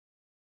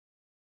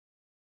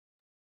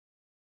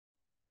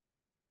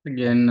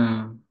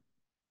Again,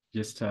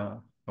 just a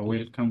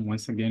welcome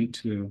once again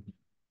to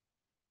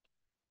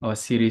our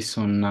series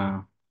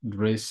on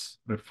dress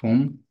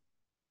reform.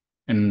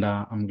 And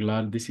I'm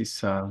glad this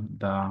is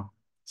the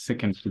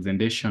second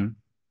presentation.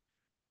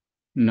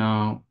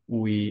 Now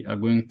we are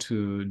going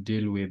to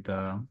deal with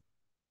the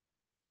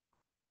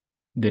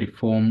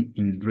reform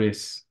in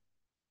dress.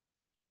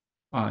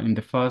 In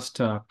the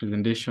first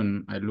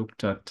presentation, I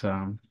looked at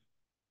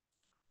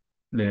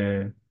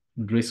the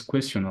dress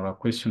question or a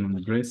question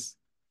on dress.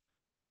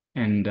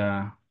 And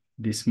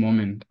this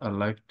moment, I'd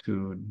like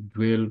to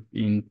dwell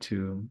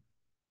into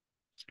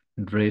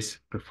dress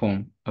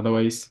reform.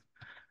 Otherwise,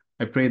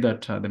 I pray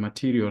that the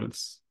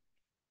materials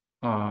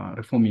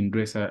reforming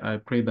dress, I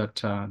pray that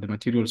the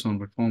materials on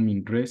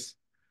reforming dress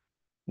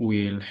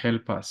will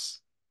help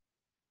us.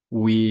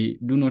 We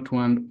do not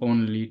want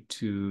only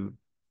to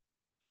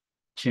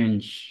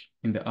change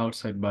in the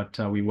outside, but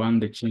we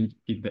want the change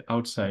in the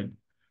outside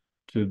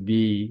to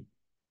be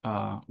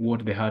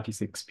what the heart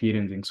is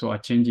experiencing. So a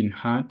change in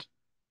heart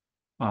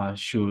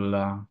should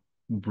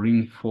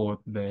bring forth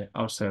the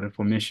outside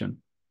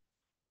reformation.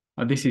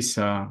 This is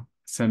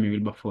Sami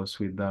Wilberforce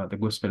with the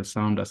Gospel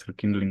Sound as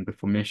Rekindling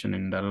Reformation,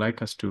 and I'd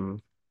like us to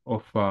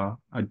offer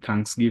a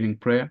Thanksgiving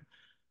prayer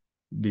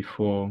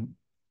before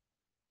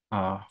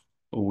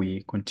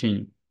we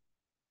continue.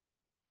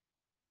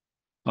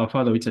 Our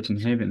Father, which art in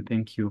heaven,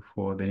 thank you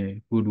for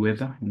the good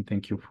weather, and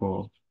thank you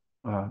for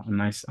a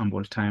nice,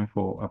 humble time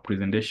for our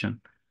presentation.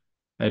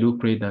 I do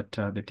pray that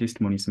the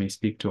testimonies may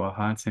speak to our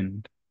hearts,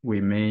 and we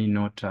may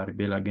not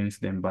rebel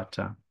against them, but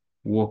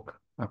walk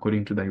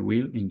according to thy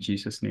will. In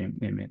Jesus' name,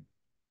 amen.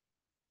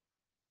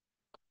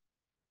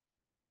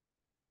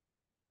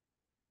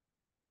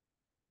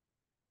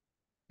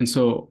 And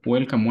so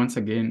welcome once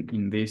again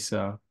in this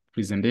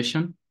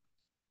presentation.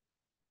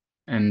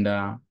 And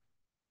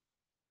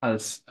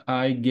as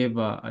I gave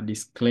a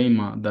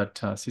disclaimer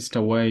that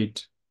Sister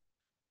White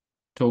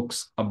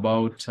talks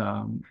about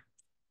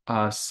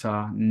us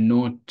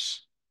not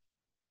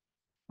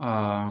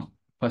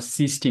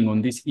persisting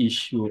on this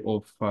issue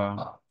of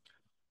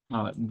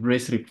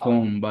dress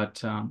reform,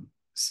 but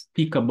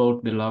speak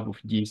about the love of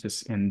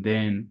Jesus, and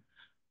then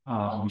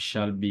we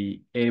shall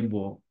be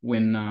able,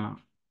 when a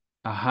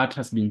heart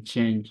has been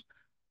changed,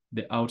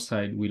 the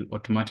outside will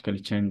automatically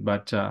change.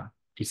 But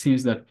it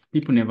seems that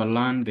people never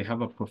learn. They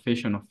have a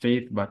profession of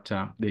faith, but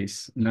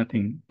there's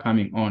nothing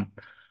coming on.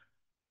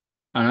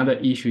 Another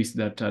issue is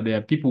that there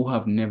are people who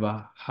have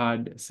never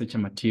had such a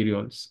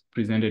materials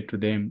presented to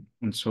them.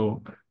 And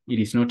so it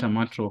is not a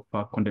matter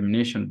of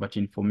condemnation, but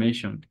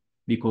information,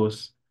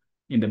 because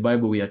in the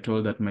Bible, we are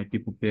told that my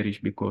people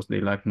perish because they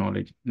lack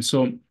knowledge. And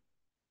so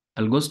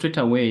I'll go straight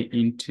away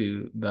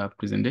into the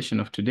presentation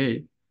of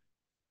today,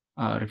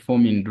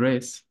 reforming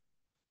dress.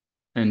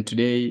 And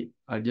today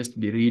I'll just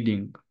be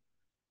reading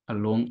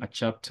along a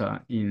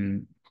chapter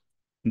in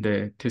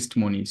the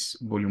Testimonies,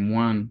 Volume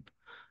 1.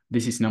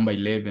 This is number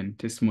 11,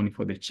 Testimony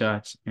for the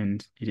Church,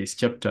 and it is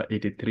chapter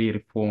 83,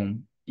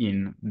 Reform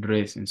in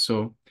Dress. And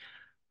so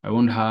I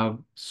won't have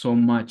so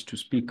much to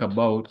speak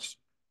about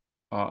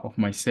of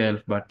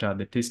myself, but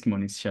the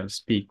testimonies shall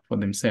speak for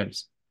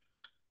themselves.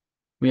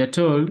 We are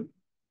told,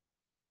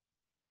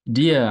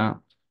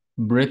 "Dear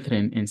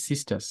brethren and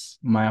sisters,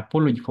 my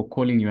apology for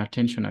calling your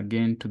attention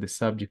again to the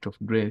subject of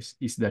dress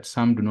is that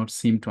some do not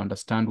seem to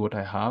understand what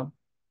I have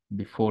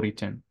before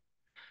written."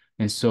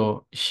 And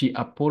so she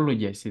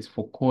apologizes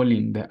for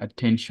calling the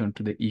attention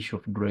to the issue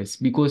of dress,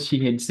 because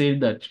she had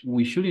said that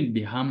we shouldn't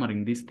be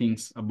hammering these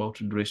things about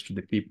dress to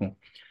the people.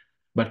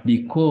 But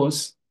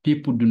because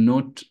people do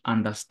not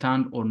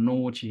understand or know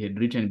what she had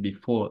written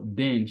before,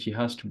 then she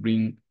has to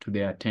bring to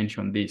their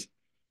attention this.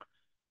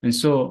 And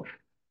so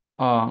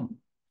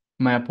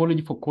my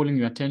apology for calling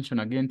your attention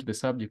again to the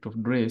subject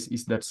of dress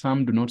is that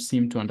some do not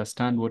seem to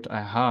understand what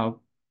I have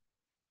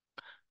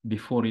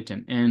before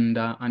written, and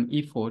an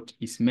effort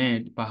is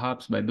made,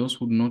 perhaps by those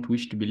who do not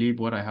wish to believe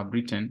what I have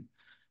written,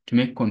 to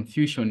make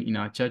confusion in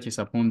our churches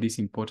upon this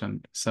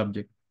important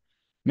subject.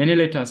 Many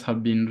letters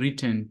have been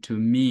written to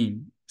me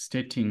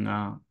stating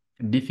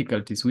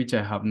difficulties which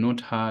I have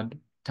not had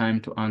time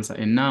to answer.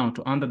 And now,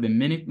 to answer the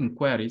many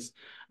inquiries,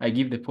 I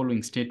give the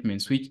following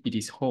statements, which it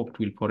is hoped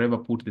will forever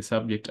put the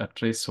subject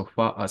at rest so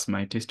far as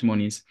my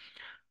testimonies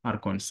are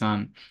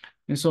concerned.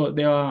 And so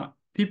there are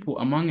people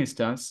amongst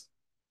us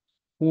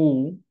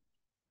who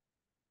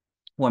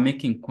were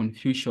making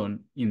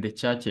confusion in the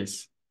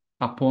churches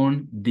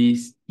upon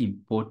this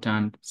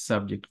important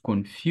subject.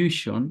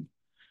 Confusion,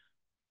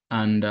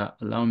 and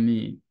allow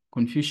me,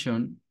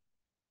 confusion,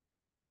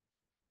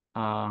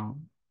 and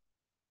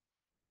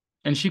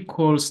she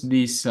calls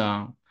this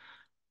and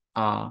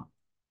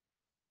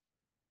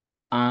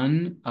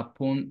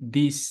upon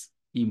this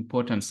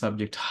important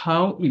subject.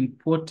 How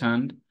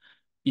important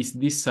is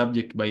this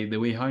subject, by the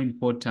way? How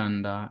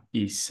important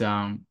is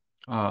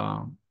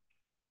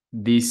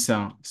this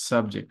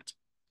subject?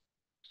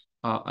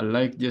 I'd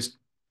like just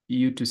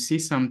you to see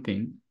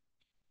something,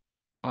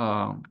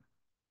 how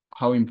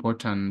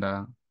important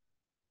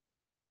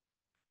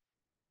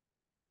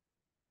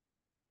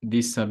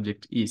this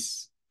subject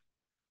is.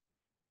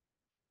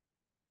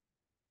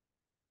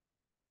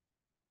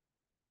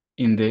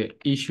 In the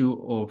issue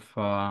of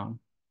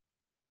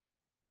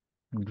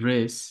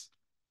dress,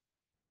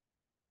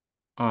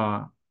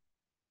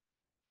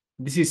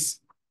 this is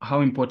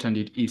how important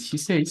it is. She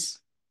says,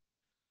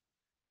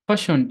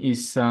 fashion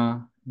is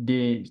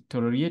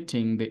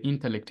deteriorating the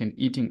intellect and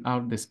eating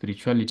out the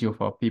spirituality of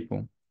our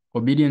people.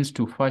 Obedience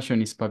to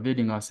fashion is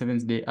pervading our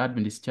Seventh-day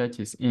Adventist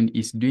churches and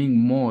is doing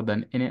more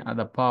than any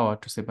other power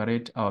to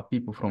separate our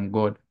people from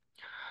God.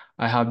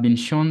 I have been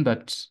shown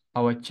that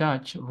our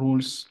church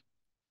rules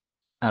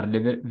are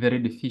very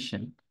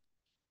deficient.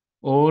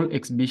 All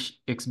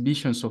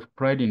exhibitions of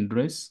pride in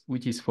dress,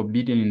 which is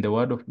forbidden in the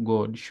word of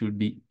God, should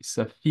be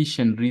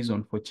sufficient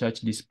reason for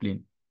church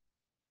discipline.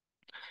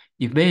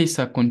 If there is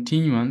a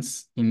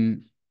continuance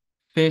in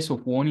face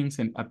of warnings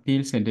and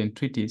appeals and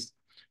entreaties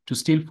to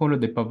still follow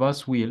the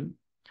perverse will,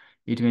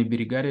 it may be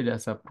regarded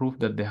as a proof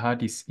that the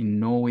heart is in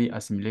no way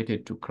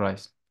assimilated to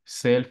Christ.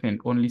 Self and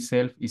only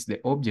self is the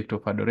object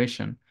of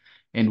adoration,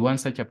 and one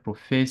such a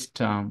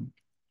professed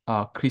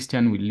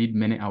Christian will lead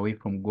many away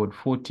from God.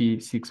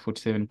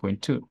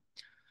 46:47.2.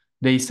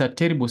 There is a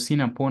terrible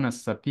sin upon us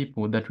as a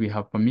people that we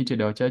have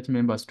permitted our church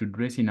members to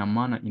dress in a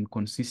manner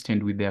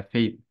inconsistent with their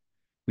faith.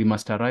 We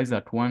must arise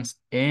at once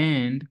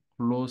and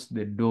close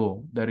the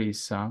door. That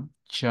is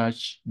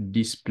church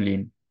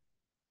discipline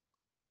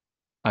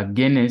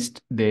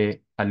against the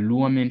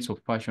allurements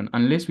of fashion.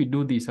 Unless we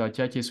do this, our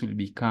churches will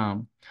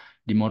become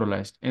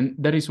demoralized. And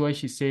that is why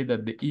she said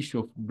that the issue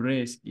of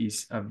dress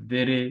is a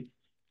very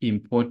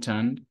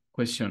important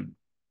question.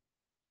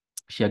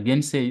 She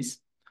again says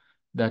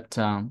that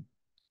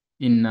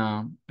in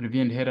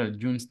Review and Herald,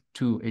 June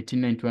 2,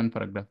 1891,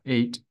 paragraph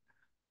 8,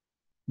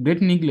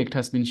 great neglect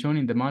has been shown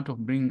in the matter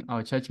of bringing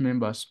our church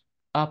members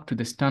up to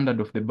the standard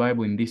of the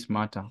Bible in this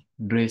matter,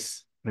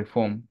 dress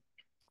reform.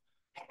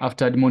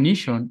 After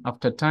admonition,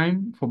 after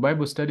time for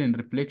Bible study and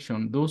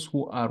reflection, those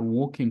who are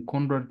walking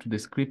contrary to the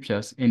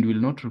scriptures and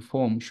will not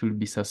reform should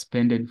be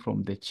suspended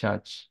from the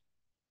church.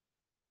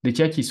 The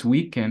church is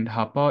weakened,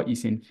 her power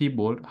is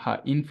enfeebled,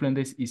 her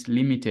influence is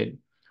limited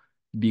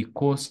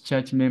because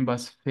church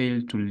members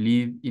fail to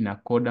live in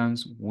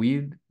accordance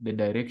with the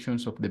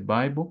directions of the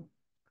Bible.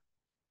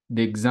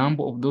 The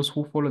example of those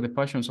who follow the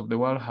passions of the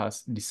world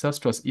has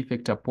disastrous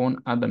effect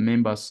upon other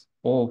members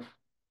of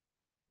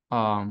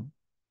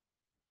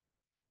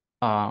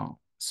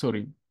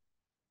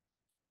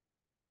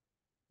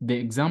the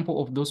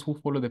example of those who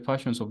follow the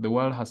fashions of the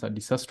world has a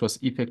disastrous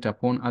effect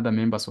upon other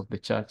members of the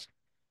church.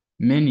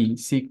 Many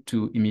seek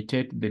to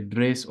imitate the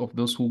dress of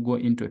those who go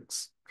into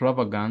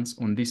extravagance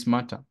on this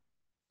matter.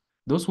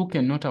 Those who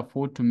cannot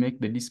afford to make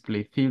the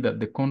display feel that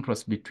the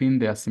contrast between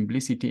their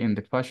simplicity and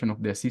the fashion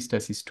of their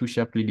sisters is too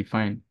sharply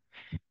defined.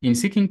 In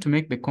seeking to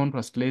make the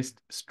contrast less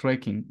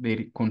striking,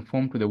 they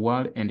conform to the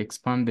world and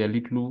expend their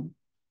little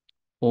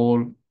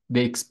all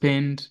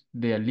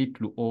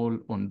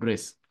on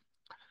dress.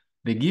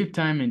 They give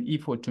time and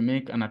effort to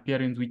make an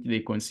appearance which they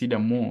consider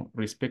more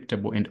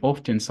respectable and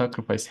often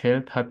sacrifice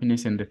health,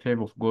 happiness, and the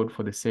favor of God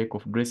for the sake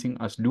of dressing,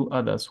 as do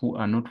others who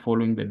are not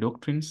following the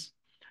doctrines,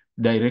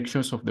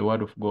 directions of the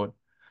word of God.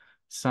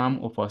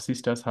 Some of our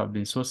sisters have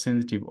been so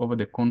sensitive over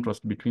the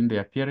contrast between their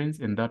appearance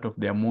and that of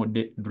their more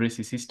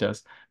dressy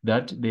sisters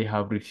that they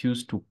have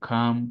refused to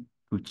come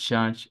to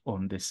church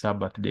on the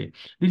Sabbath day.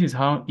 This is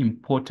how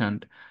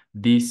important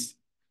this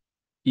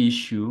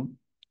issue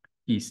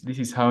is. This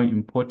is how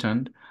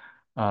important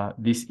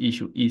this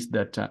issue is,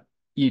 that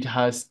it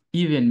has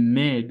even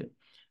made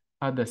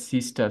other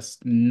sisters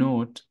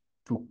not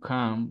to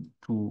come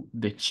to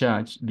the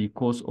church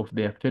because of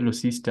their fellow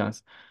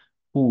sisters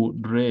who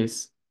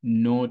dress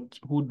not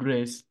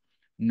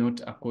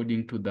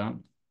according to the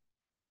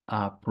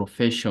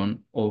profession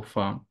of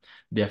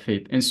their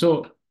faith. And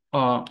so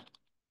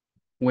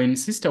when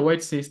Sister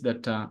White says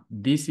that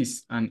this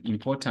is an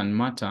important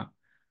matter,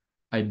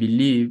 I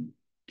believe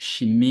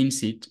she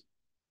means it,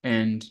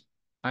 and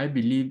I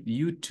believe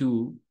you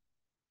too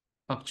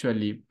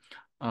actually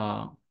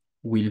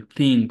will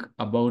think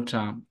about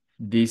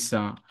this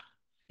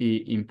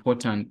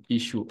important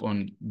issue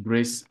on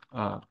dress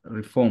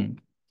reform.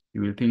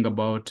 You will think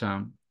about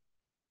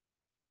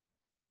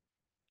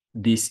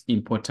this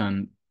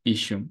important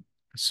issue.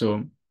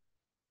 So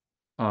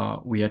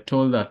we are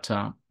told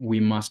that we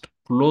must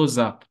close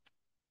up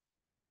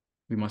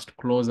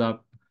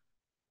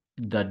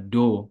the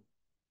door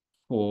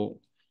for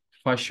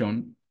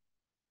fashion.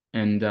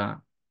 And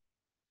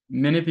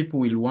many people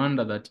will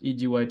wonder that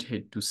E.G. White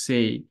had to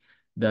say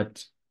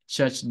that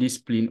church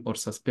discipline or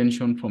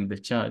suspension from the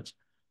church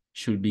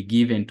should be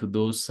given to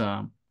those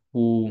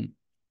who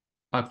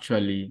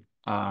actually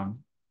are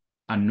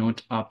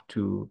not up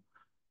to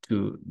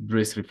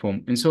dress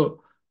reform. And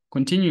so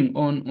continuing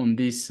on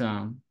this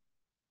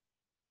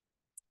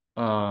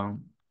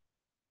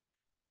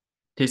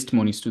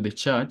testimonies to the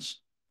church,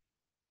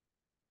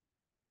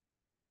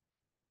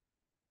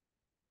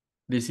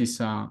 this is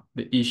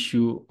the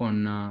issue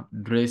on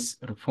dress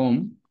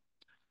reform.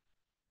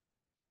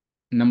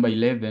 Number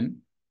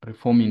 11,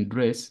 reform in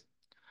dress.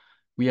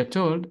 We are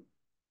told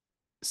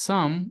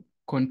some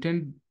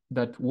contend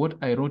that what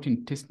I wrote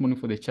in testimony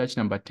for the church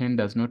number 10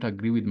 does not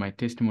agree with my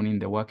testimony in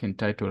the work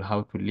entitled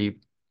How to Live.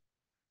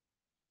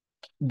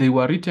 They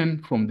were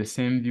written from the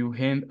same view,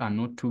 hence are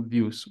not two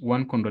views,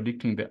 one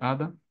contradicting the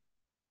other.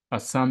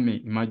 As some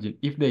may imagine,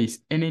 if there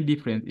is any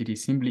difference, it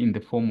is simply in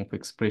the form of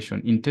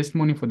expression. In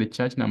testimony for the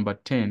church number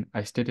 10,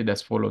 I stated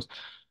as follows.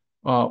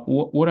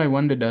 What I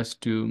wanted us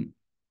to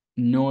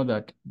know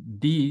that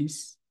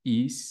this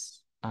is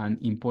an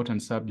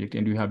important subject,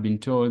 and we have been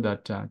told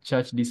that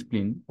church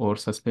discipline or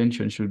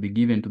suspension should be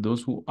given to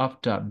those who,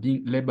 after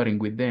being laboring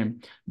with them,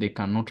 they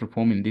cannot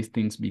reform in these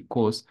things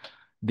because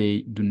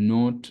they do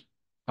not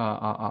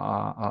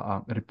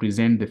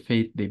represent the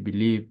faith they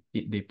believe,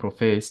 they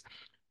profess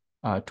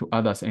to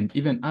others. And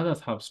even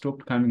others have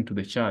stopped coming to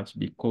the church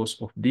because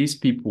of these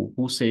people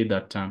who say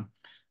that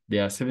they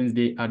are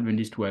Seventh-day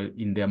Adventists, while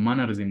in their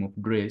mannerism of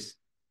grace,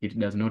 it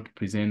does not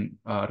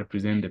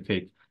represent the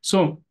faith.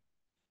 So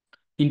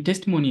in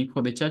testimony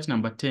for the church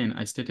number 10,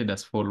 I stated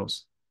as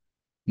follows.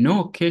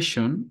 No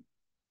occasion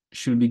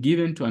should be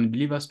given to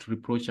unbelievers to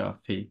reproach our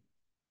faith.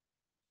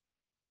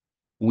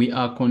 We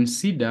are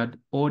considered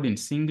odd and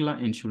singular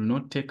and should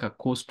not take a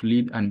course to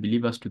lead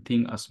unbelievers to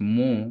think us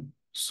more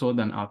so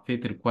than our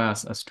faith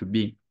requires us to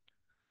be.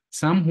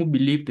 Some who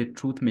believe the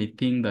truth may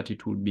think that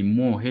it would be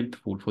more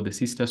helpful for the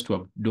sisters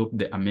to adopt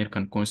the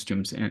American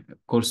costume,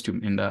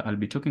 and I'll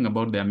be talking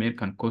about the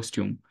American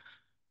costume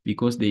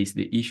because there is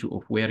the issue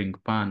of wearing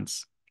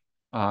pants.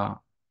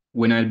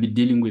 When I'll be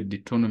dealing with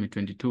Deuteronomy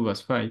 22 verse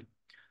 5,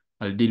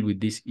 I'll deal with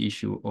this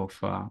issue of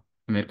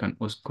American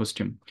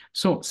costume.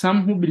 So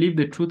some who believe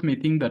the truth may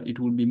think that it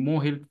would be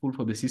more helpful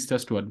for the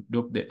sisters to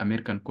adopt the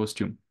American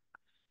costume.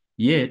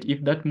 Yet,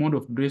 if that mode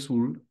of grace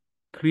will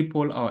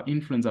cripple our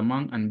influence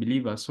among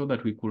unbelievers so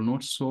that we could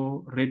not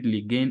so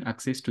readily gain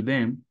access to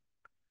them,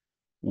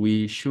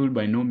 we should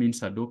by no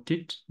means adopt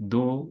it,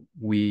 though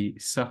we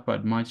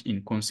suffered much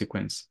in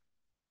consequence.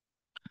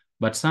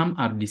 But some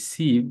are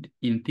deceived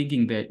in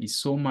thinking there is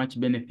so much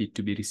benefit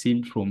to be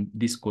received from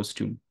this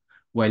costume.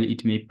 While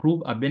it may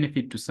prove a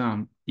benefit to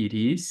some, it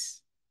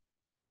is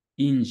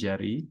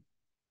injury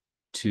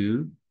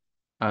to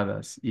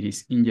others. It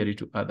is injury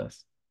to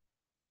others.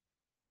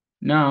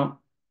 Now,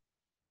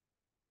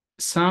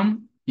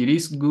 some it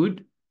is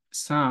good,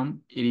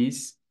 some it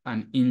is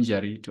an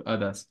injury to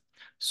others.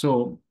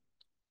 So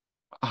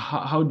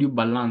how do you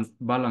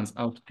balance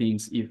out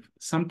things? If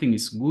something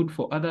is good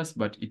for others,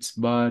 but it's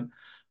bad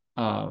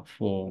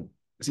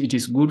it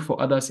is good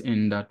for others,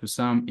 and to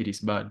some it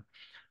is bad.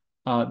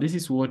 This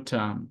is what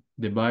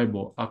the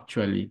Bible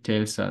actually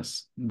tells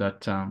us,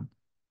 that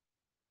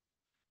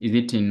is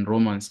it in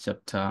Romans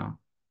chapter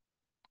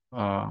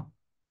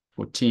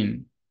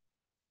 14.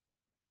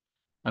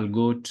 I'll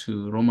go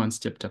to Romans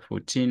chapter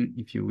 14,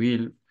 if you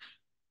will.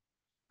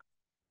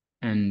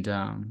 And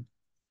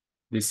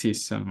this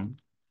is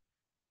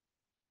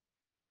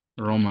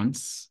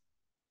Romans,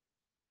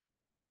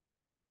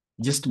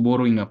 just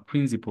borrowing a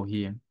principle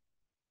here.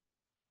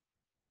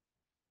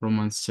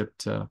 Romans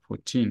chapter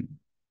 14.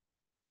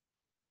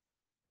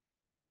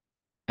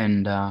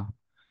 And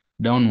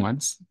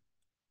downwards.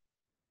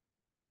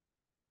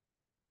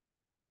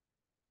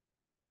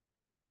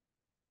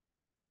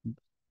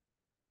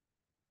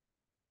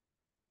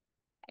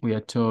 We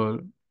are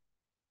told,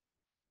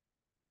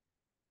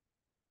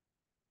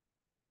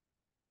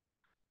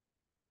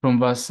 from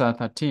verse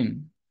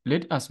 13,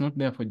 let us not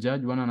therefore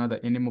judge one another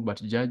anymore,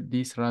 but judge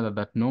this rather,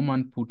 that no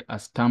man put a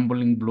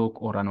stumbling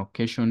block or an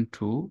occasion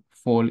to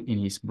fall in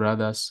his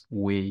brother's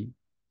way.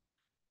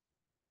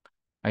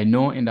 I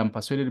know and am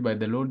persuaded by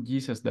the Lord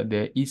Jesus that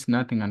there is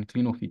nothing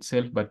unclean of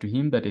itself, but to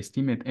him that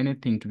esteemeth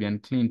anything to be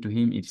unclean, to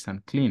him it is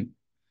unclean.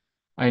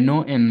 I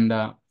know and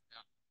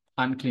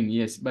unclean,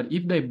 yes. But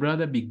if thy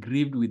brother be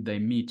grieved with thy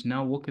meat,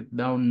 now walketh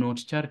thou not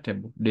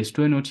charitable.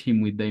 Destroy not him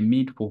with thy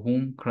meat for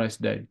whom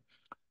Christ died.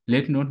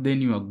 Let not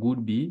then your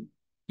good be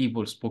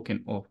evil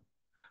spoken of.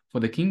 For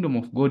the kingdom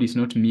of God is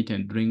not meat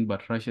and drink,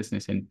 but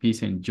righteousness and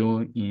peace and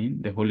joy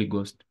in the Holy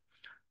Ghost.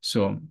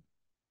 So,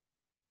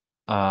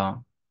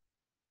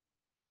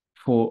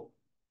 for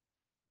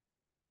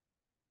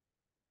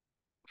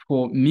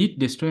meat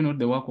destroy not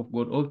the work of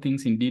God. All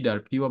things indeed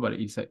are pure, but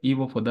it's an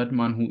evil for that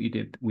man who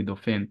eateth with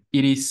offense.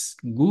 It is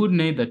good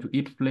neither to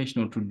eat flesh,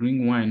 nor to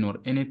drink wine, nor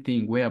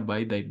anything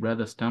whereby thy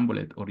brother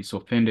stumbleth, or is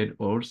offended,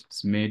 or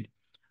is made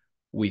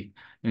weak.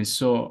 And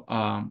so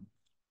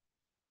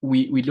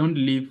we don't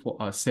live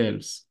for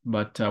ourselves,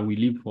 but we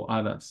live for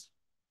others.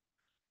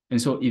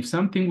 And so if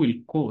something will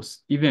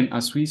cause, even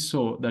as we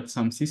saw that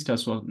some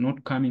sisters were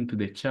not coming to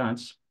the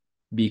church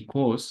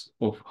because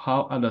of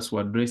how others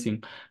were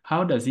dressing,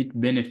 how does it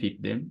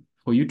benefit them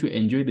for you to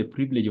enjoy the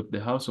privilege of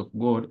the house of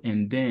God,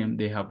 and then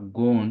they have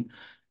gone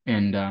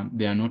and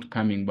they are not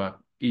coming back?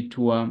 It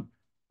was,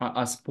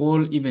 as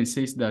Paul even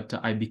says, that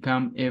I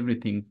become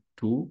everything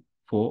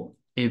for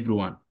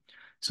everyone.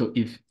 So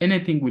if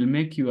anything will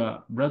make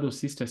your brother or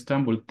sister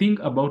stumble, think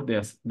about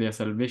their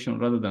salvation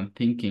rather than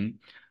thinking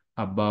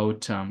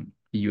about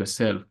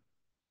yourself.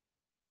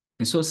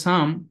 And so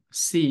some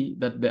see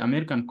that the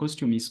American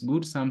costume is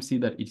good, some see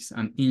that it's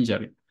an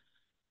injury.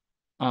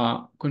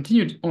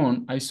 Continued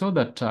on, I saw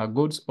that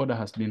God's order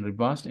has been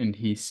reversed and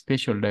his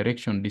special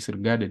direction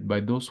disregarded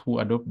by those who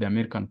adopt the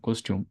American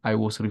costume. I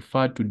was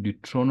referred to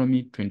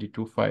Deuteronomy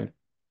 22:5.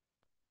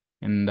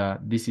 And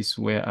this is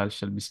where I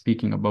shall be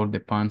speaking about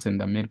the pants and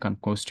the American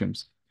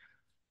costumes.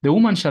 The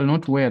woman shall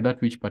not wear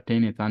that which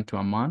pertaineth unto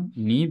a man,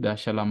 neither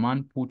shall a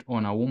man put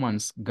on a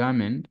woman's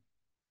garment,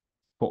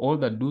 for all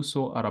that do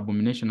so are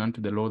abomination unto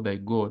the Lord thy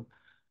God.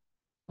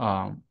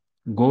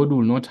 God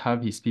will not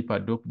have his people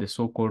adopt the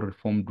so-called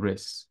reformed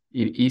dress.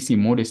 It is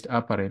immodest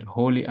apparel,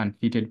 wholly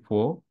unfitted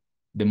for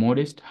the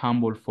modest,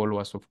 humble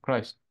followers of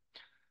Christ.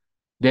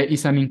 There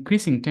is an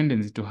increasing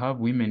tendency to have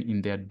women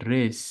in their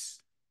dress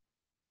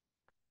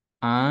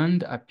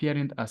and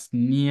appearing as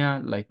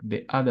near like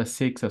the other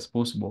sex as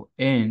possible,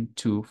 and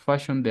to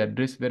fashion their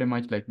dress very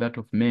much like that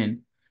of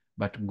men,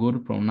 but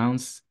God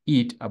pronounced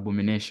it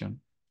abomination.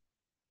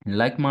 In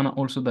like manner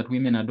also that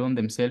women adorn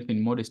themselves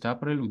in modest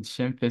apparel with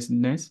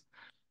shamefacedness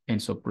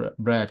and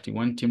sobriety.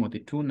 1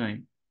 Timothy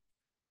 2:9.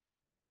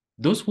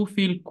 Those who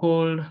feel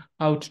called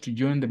out to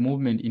join the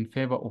movement in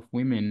favor of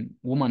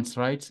women's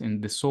rights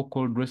and the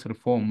so-called dress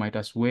reform might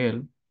as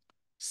well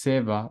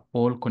sever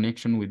all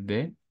connection with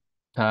the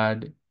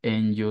third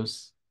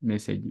angel's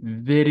message.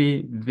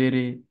 Very,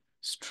 very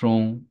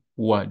strong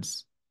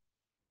words.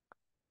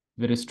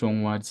 Very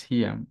strong words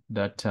here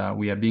that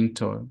we are being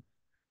told.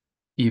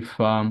 If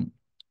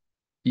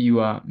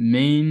your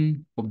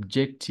main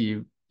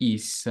objective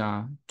is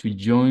to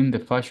join the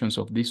fashions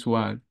of this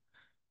world,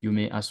 you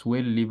may as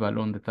well leave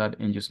alone the third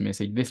angel's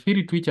message. The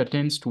spirit which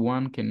attends to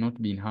one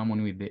cannot be in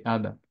harmony with the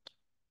other.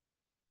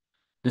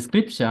 The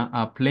scripture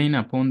are plain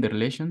upon the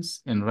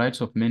relations and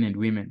rights of men and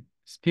women.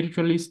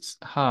 Spiritualists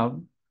have,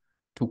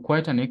 to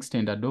quite an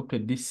extent,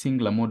 adopted this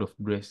singular mode of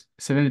grace.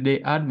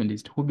 Seventh-day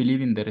Adventists who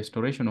believe in the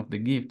restoration of the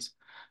gifts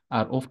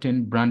are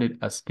often branded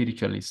as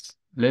spiritualists.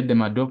 Let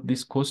them adopt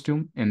this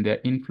costume and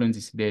their influence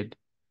is dead.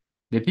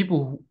 The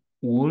people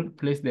will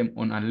place them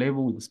on a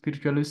level with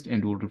spiritualists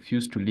and will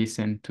refuse to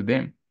listen to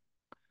them.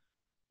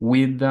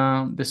 With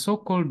the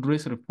so-called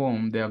dress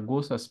reform, there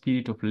goes a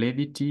spirit of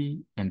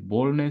levity and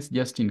boldness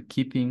just in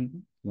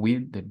keeping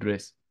with the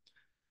dress.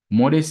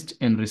 Modest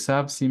and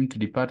reserved seem to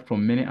depart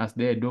from many as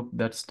they adopt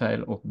that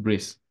style of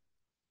dress.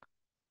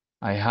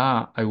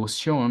 I was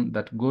shown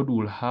that God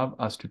will have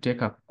us to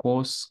take a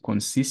course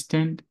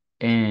consistent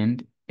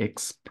and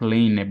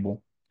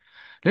explainable.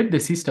 Let the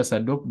sisters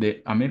adopt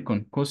the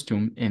American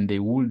costume and they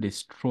will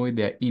destroy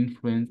their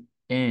influence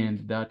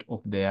and that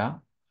of their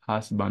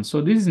husbands.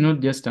 So this is not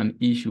just an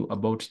issue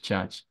about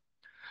church,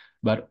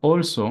 but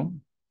also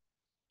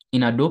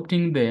in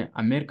adopting the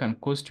American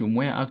costume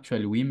where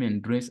actually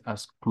women dress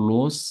as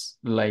close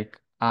like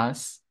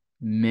us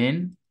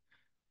men,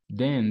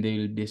 then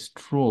they'll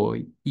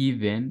destroy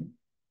even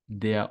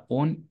their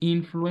own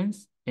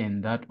influence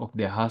and that of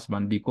their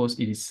husband, because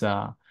it is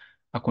a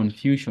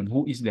confusion.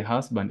 Who is the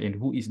husband and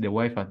who is the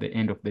wife at the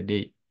end of the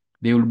day?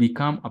 They will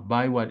become a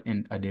byword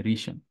and a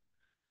derision.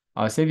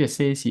 Our Savior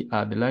says, "Ye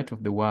are the light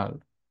of the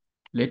world.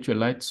 Let your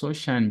light so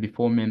shine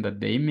before men that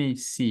they may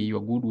see your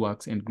good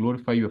works and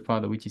glorify your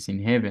Father which is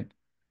in heaven."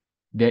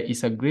 There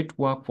is a great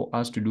work for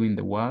us to do in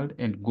the world,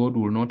 and God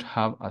will not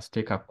have us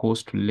take a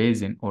course to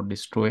lessen or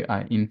destroy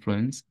our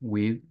influence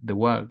with the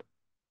world.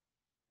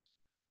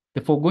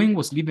 The foregoing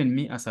was given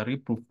me as a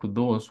reproof to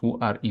those who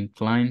are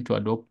inclined to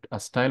adopt a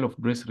style of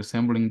dress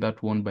resembling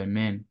that worn by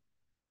men.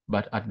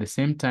 But at the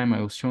same time,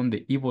 I was shown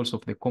the evils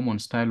of the common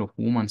style of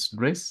woman's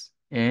dress,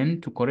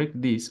 and to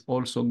correct this,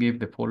 also gave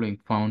the following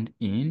found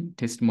in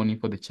Testimony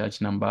for the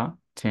Church number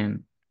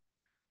 10.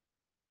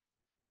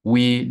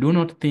 We do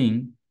not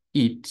think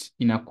it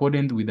in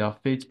accordance with our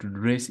faith to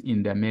dress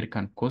in the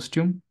American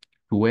costume,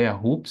 to wear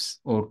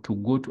hoops, or to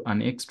go to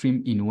an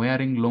extreme in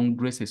wearing long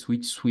dresses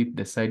which sweep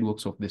the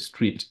sidewalks of the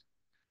street.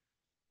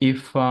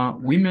 If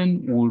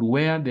women would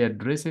wear their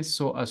dresses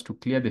so as to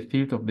clear the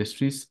filth of the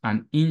streets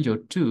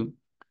uninjured too,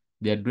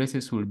 their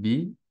dresses will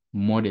be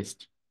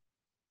modest.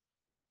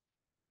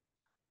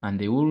 And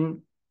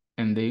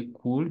they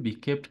could be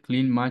kept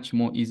clean much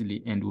more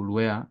easily and will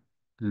wear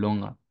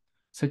longer.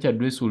 Such a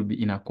dress will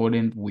be in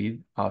accordance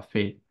with our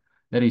faith.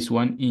 That is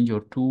 1 inch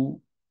or 2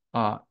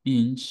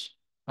 inch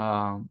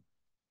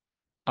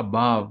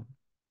above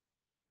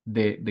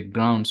the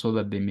ground, so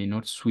that they may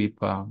not sweep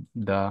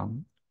the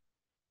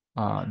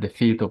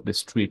filth of the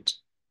street.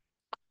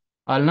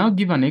 I'll now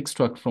give an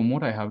extract from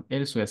what I have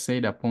elsewhere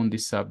said upon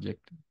this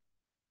subject.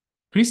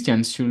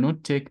 Christians should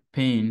not take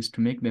pains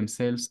to make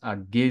themselves a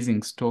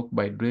gazing stock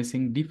by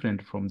dressing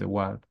different from the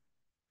world.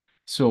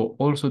 So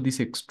also this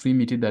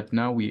extremity that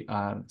now we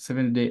are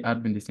Seventh-day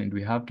Adventists and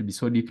we have to be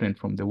so different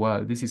from the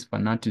world, this is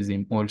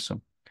fanaticism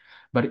also.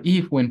 But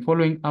if, when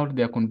following out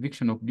their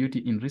conviction of duty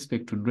in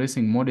respect to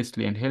dressing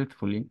modestly and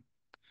healthfully,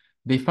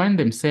 they find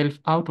themselves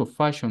out of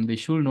fashion, they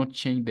should not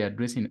change their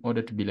dress in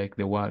order to be like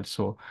the world.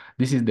 So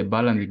this is the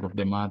balancing of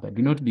the matter.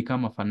 Do not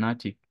become a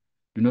fanatic.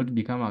 Do not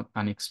become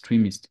an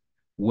extremist.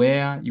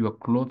 Wear your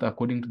clothes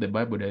according to the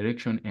Bible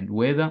direction, and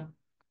whether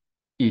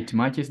it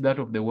matches that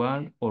of the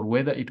world, or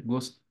whether it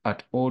goes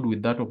at odd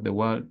with that of the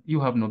world,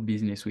 you have no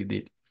business with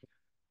it.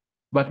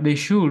 But they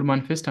should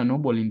manifest a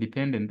noble,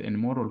 independent, and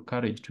moral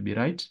courage to be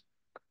right.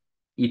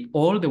 If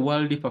all the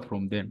world differ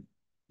from them,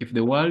 if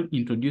the world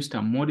introduced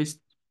a modest,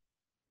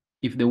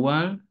 if the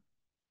world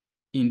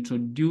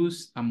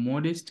introduce a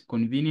modest,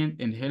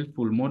 convenient, and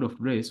helpful mode of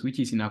dress, which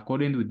is in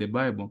accordance with the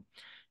Bible,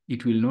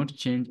 it will not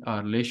change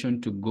our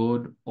relation to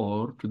God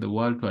or to the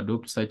world to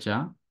adopt such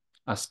a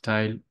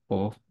style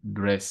of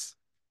dress.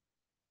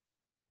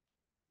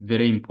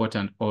 Very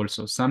important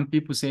also. Some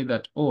people say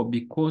that, oh,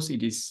 because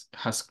it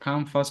has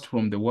come first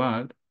from the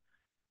world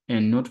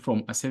and not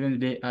from a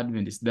Seventh-day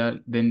Adventist, that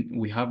then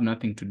we have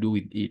nothing to do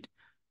with it.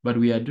 But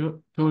we are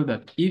told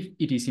that if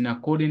it is in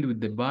accordance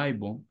with the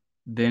Bible,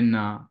 then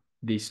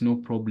there's no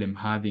problem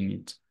having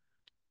it.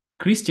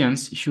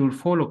 Christians should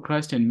follow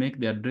Christ and make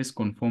their dress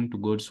conform to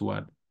God's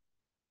word.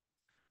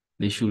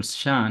 They should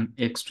shun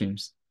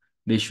extremes.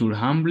 They should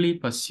humbly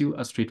pursue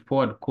a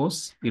straightforward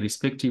course,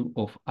 irrespective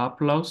of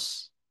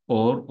applause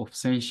or of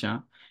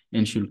censure,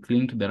 and should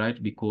cling to the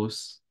right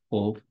because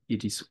of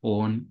its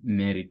own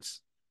merits.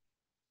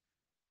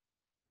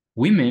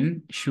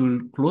 Women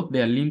should clothe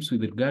their limbs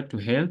with regard to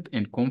health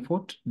and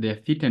comfort. Their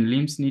feet and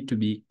limbs need to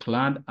be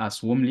clad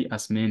as warmly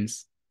as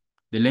men's.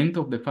 The length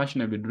of the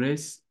fashionable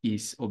dress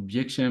is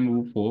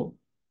objectionable for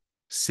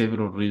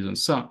several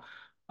reasons. So,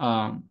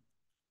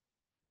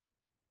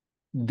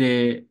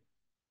 the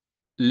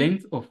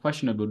length of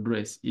fashionable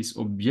dress is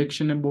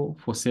objectionable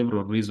for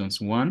several reasons.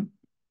 One,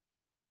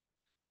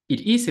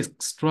 it is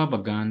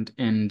extravagant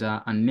and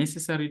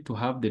unnecessary to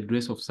have the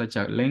dress of such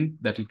a length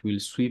that it will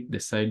sweep the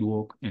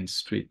sidewalk and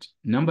street.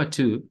 Number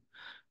two,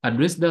 a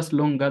dress thus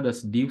long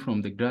gathers dew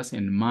from the grass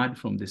and mud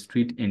from the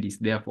street and is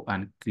therefore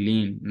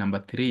unclean.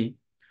 Number three,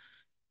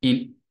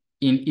 in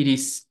it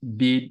is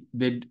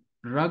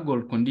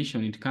bedraggled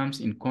condition, it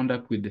comes in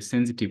contact with the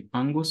sensitive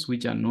angles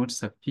which are not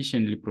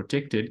sufficiently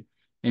protected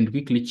and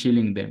weakly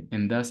chilling them,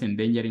 and thus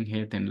endangering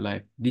health and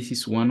life. This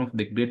is one of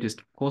the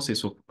greatest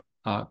causes of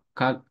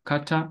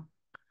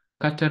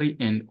cautery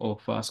and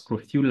of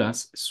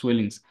scrofulous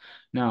swellings.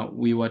 Now,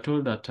 we were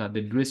told that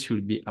the dress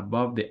should be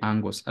above the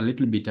ankles, a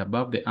little bit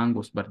above the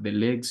ankles, but the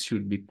legs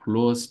should be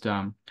closed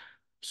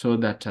so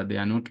that they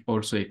are not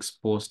also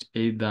exposed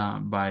either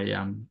by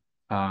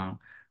a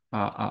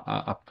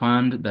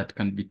band that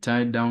can be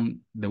tied down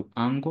the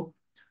ankle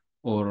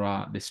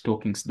or the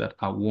stockings that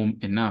are warm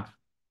enough.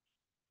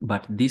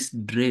 But this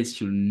dress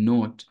should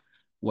not,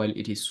 while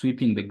it is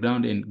sweeping the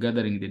ground and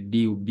gathering the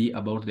dew, be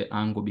about the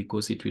ankle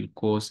because it will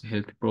cause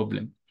health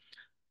problem.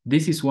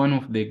 This is one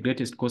of the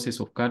greatest causes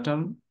of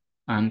catarrh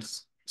and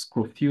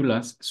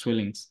scrofulous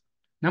swellings.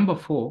 Number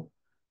four,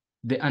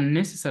 the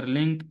unnecessary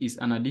length is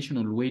an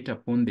additional weight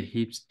upon the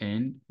hips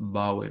and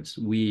bowels.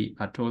 We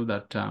are told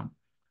that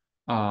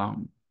our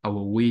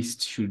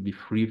waist should be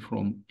free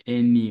from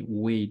any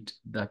weight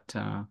that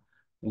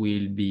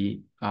will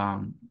be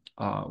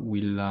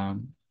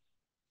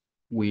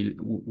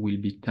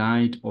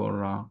tight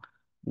or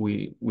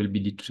will be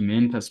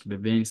detrimental to the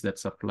veins that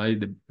supply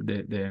the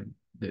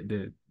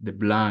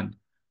blood.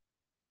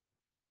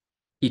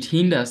 It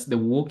hinders the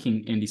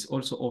walking and is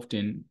also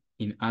often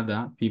in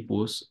other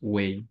people's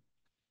way.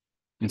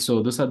 And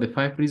so those are the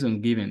 5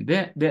 reasons given.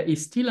 There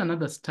is still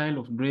another style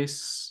of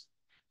dress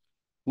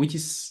which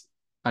is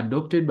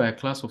adopted by a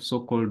class of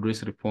so-called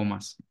dress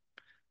reformers.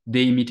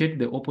 They imitate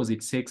the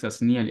opposite sex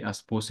as nearly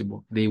as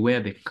possible. They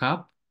wear the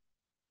cap,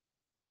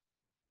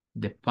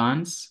 the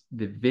pants,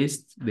 the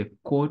vest, the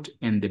coat,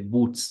 and the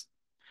boots,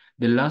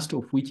 the last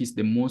of which is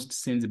the most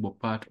sensible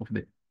part of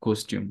the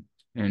costume.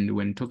 And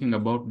when talking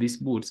about these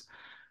boots,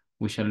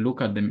 we shall look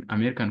at the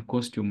American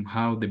costume,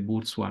 how the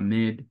boots were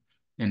made,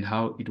 and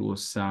how it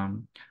was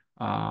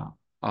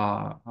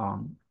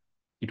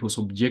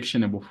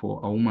objectionable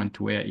for a woman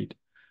to wear it.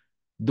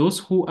 Those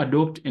who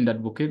adopt and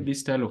advocate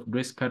this style of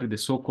dress carry the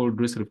so-called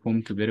dress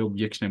reform to very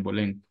objectionable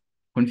length.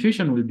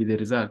 Confusion will be the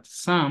result.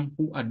 Some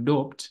who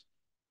adopt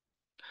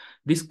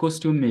this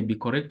costume may be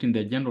correct in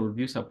their general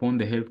views upon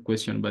the health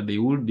question, but they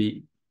will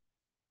be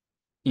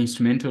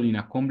instrumental in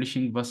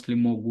accomplishing vastly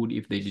more good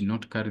if they did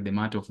not carry the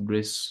matter of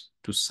dress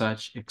to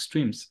such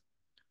extremes.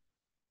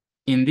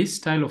 In this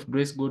style of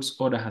dress, God's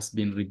order has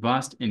been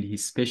reversed and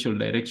his special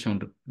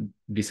direction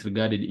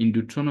disregarded. In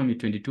Deuteronomy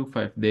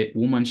 22:5, the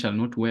woman shall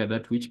not wear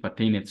that which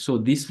pertaineth. So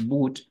this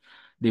boot,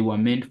 they were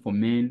meant for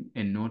men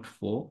and not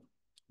for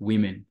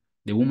women.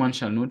 The woman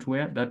shall not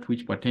wear that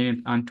which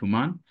pertaineth unto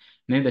man,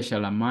 neither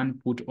shall a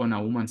man put on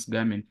a woman's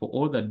garment, for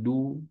all that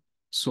do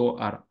so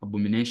are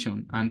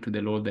abomination unto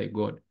the Lord thy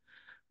God.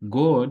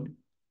 God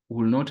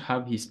will not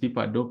have his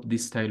people adopt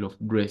this style of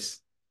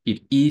dress.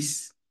 It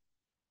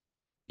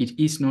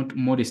is not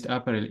modest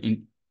apparel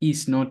and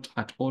is not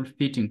at all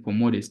fitting for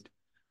modest,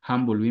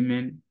 humble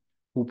women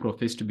who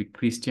profess to be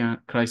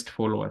Christ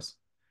followers.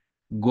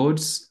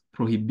 God's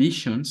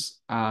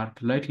prohibitions are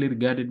lightly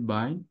regarded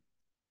by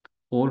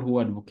all who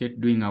advocate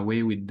doing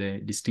away with the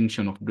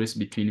distinction of dress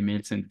between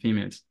males and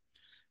females.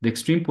 The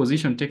extreme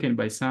position taken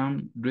by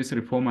some dress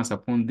reformers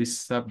upon this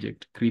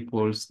subject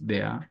cripples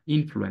their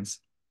influence.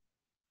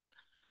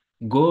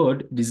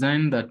 God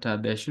designed that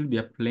there should be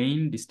a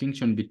plain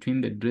distinction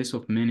between the dress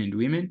of men and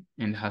women,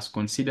 and has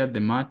considered the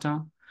matter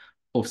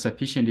of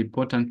sufficient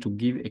importance to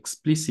give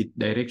explicit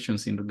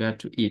directions in regard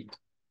to it.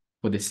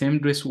 For the same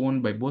dress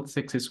worn by both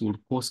sexes would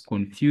cause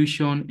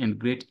confusion and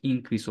great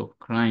increase of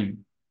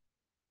crime.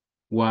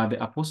 Were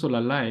the apostle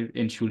alive,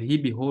 and should he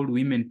behold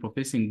women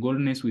professing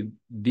godliness with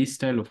this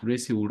style of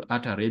dress, he would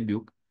utter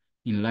rebuke.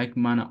 In like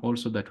manner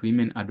also that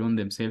women adorn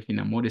themselves in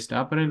a modest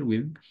apparel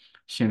with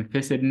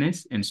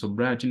shamefacedness and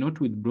sobriety, not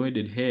with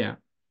broided hair,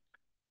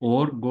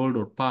 or gold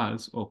or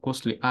pearls, or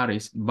costly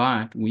arras,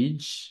 but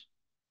which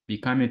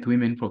becometh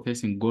women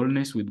professing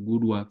godliness with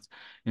good works.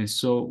 And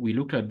so we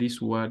looked at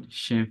this word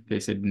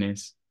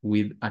shamefacedness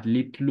with a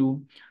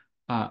little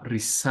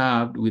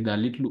reserved, with a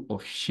little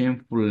of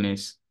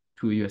shamefulness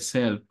to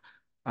yourself,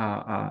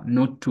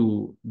 not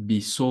to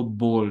be so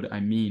bold, I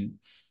mean.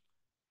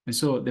 And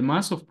so the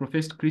mass of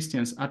professed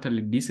Christians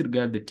utterly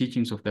disregard the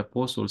teachings of the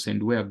apostles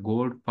and wear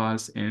gold,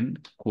 pearls,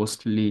 and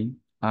costly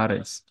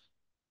arras.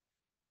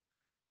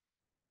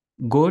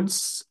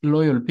 God's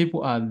loyal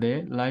people are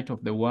the light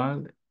of the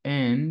world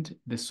and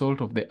the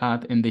salt of the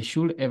earth, and they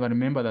should ever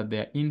remember that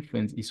their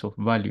influence is of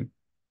value.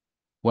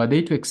 Were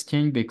they to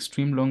exchange the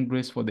extreme long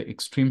dress for the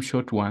extreme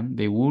short one,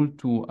 they would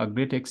to a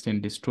great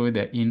extent destroy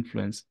their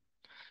influence.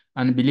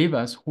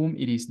 Unbelievers, whom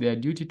it is their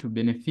duty to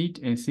benefit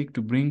and seek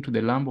to bring to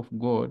the Lamb of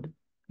God,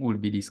 will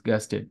be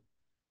disgusted.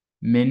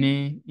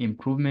 Many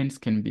improvements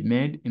can be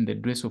made in the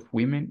dress of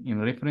women in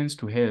reference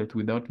to health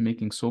without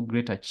making so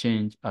great a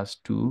change as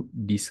to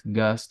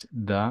disgust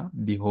the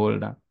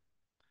beholder.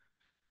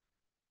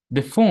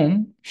 The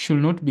form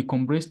should not be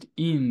compressed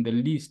in the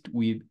least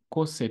with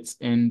corsets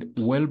and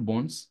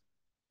whalebones.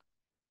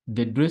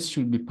 The dress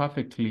should be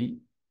perfectly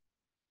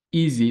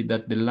easy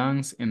that the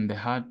lungs and the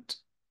heart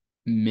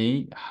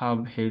may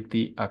have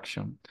healthy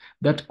action.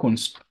 That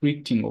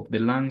constricting of the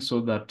lungs so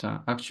that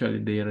actually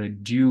they are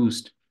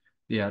reduced,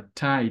 they are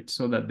tight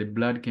so that the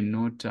blood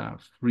cannot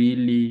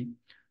freely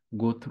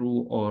go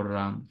through,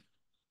 or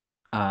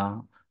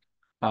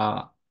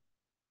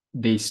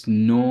there's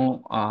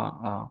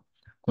no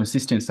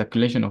consistent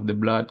circulation of the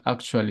blood.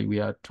 Actually, we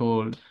are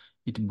told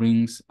it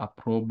brings a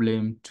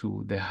problem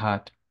to the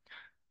heart.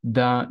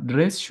 The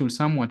dress should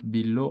somewhat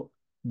below,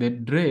 the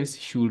dress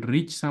should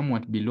reach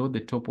somewhat below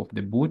the top of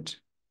the boot,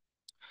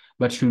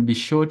 but should be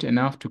short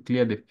enough to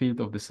clear the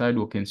filth of the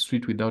sidewalk and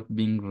street without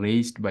being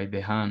raised by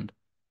the hand.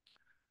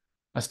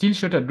 A still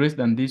shorter dress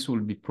than this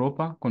will be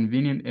proper,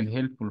 convenient, and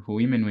helpful for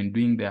women when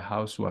doing their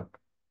housework,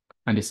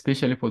 and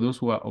especially for those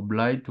who are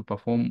obliged to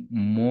perform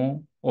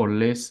more or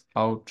less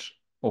out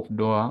of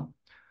door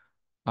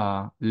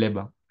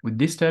labor. With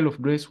this style of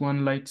dress,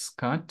 one light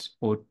skirt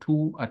or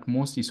two at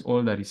most is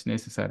all that is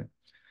necessary,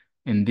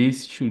 and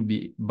this should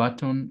be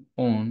buttoned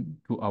on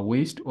to a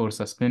waist or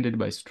suspended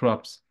by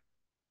straps.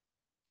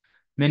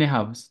 Many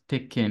have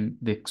taken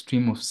the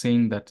extreme of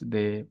saying that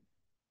the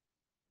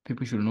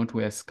people should not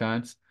wear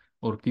skirts,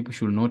 or people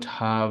should not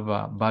have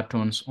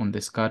buttons on the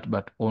skirt,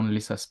 but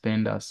only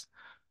suspenders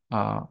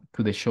to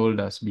the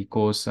shoulders,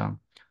 because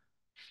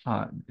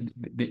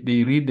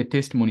they read the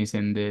testimonies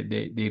and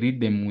they read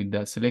them with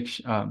the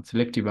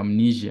selective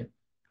amnesia.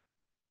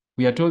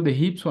 We are told the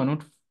hips were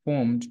not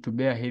formed to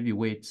bear heavy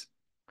weights.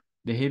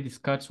 The heavy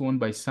skirts worn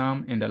by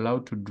some and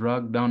allowed to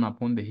drag down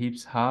upon the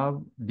hips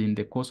have been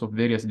the cause of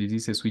various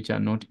diseases which are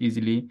not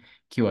easily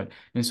cured.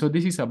 And so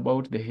this is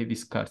about the heavy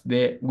skirts.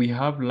 We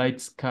have light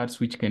skirts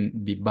which can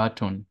be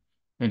buttoned,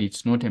 and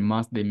it's not a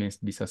must. They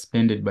must be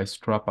suspended by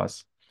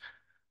strappers.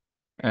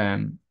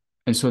 And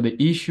so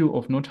the issue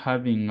of not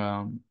having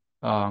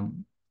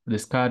the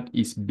skirt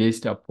is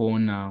based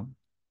upon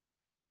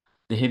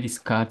the heavy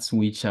skirts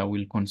which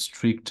will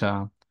constrict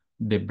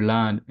the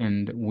blood,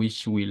 and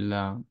which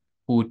will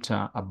put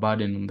a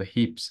burden on the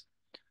hips.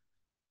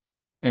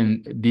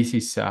 And this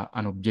is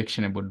an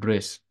objectionable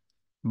dress.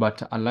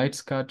 But a light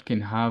skirt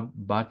can have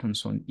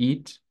buttons on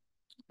it,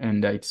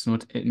 and it's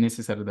not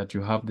necessary that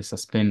you have the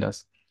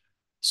suspenders.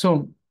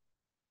 So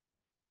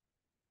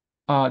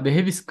the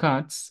heavy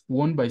skirts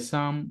worn by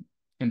some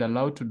and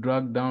allowed to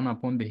drag down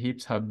upon the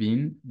hips have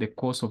been the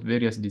cause of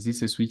various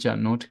diseases which are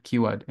not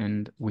cured,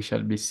 and we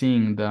shall be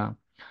seeing the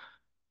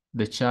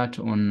chart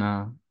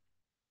on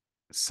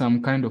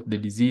some kind of the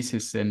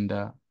diseases and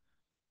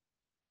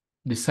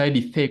the side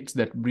effects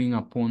that bring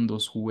upon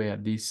those who wear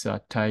these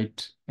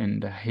tight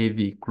and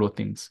heavy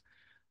clothings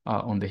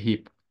on the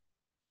hip.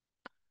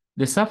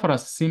 The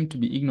sufferers seem to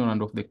be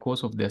ignorant of the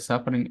cause of their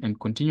suffering and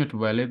continue to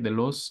violate the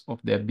laws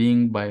of their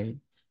being by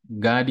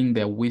guarding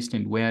their waist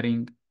and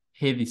wearing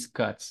heavy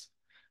skirts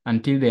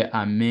until they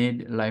are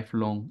made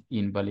lifelong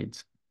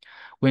invalids.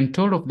 When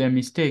told of their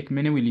mistake,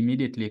 many will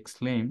immediately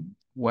exclaim,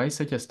 "Why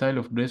such a style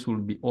of dress will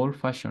be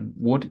old-fashioned?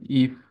 What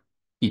if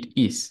it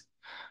is?"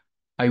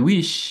 I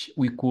wish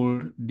we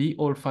could be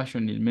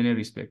old-fashioned in many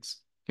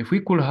respects. If we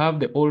could have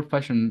the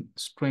old-fashioned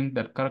strength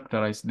that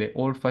characterized the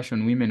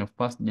old-fashioned women of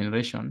past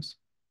generations,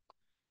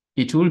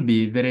 it will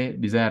be very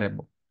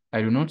desirable.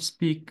 I do not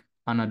speak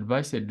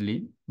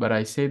unadvisedly, but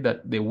I say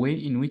that the way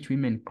in which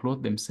women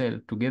clothe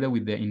themselves, together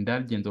with their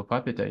indulgence of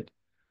appetite,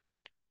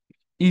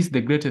 is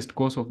the greatest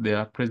cause of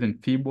their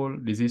present feeble,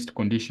 diseased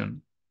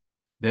condition.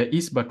 There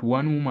is but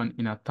one woman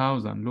in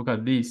 1,000. Look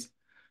at this.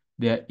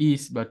 There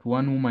is but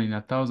one woman in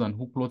 1,000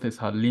 who clothes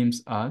her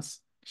limbs as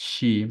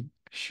she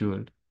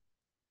should.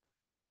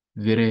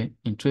 Very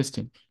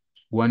interesting.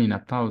 One in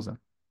 1,000.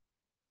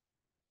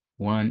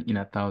 One in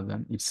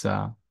 1,000. It's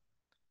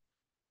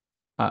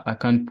I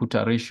can't put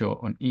a ratio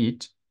on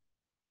it,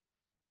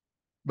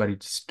 but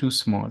it's too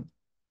small.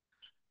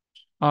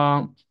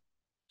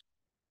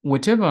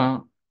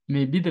 Whatever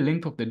may be the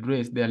length of the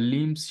dress, their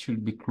limbs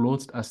should be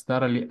clothed as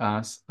thoroughly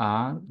as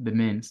are the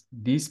men's.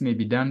 This may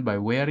be done by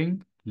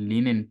wearing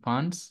linen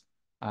pants.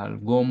 I'll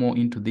go more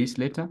into this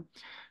later.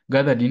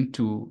 Gathered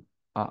into,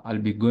 I'll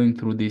be going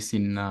through this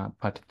in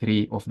part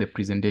 3 of the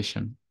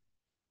presentation,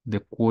 the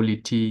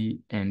quality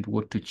and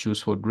what to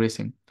choose for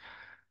dressing.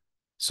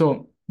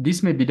 So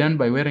this may be done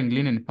by wearing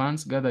linen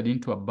pants gathered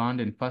into a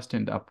band and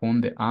fastened upon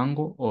the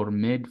angle, or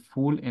made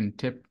full and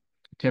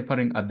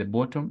tapering at the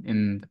bottom,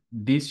 and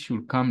this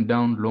should come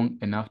down long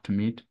enough to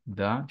meet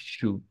the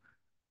shoe.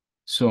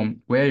 So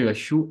where your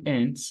shoe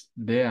ends,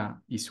 there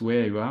is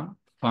where your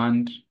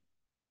pant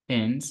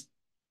ends.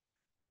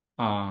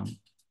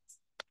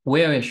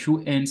 Where your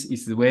shoe ends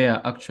is where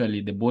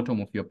actually the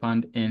bottom of your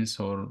pant ends,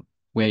 or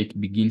where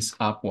it begins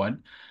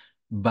upward.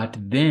 But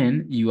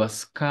then your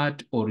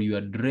skirt or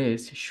your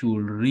dress should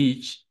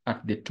reach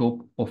at the top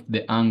of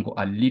the angle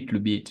a little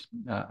bit.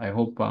 I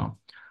hope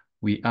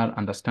we are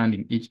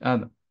understanding each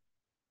other.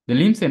 The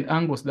limbs and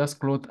angles thus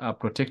clothed are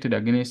protected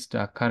against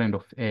a current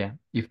of air.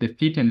 If the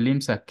feet and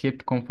limbs are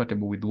kept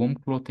comfortable with warm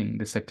clothing,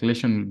 the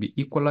circulation will be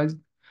equalized,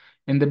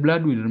 and the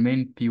blood will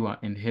remain pure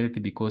and healthy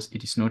because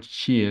it is not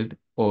chilled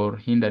or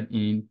hindered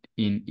in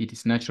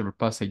its natural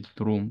passage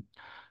through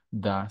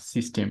the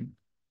system.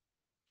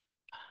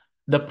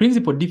 The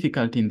principal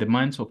difficulty in the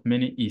minds of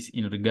many is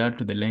in regard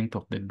to the length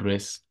of the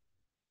dress.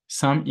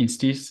 Some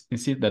insist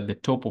that the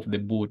top of the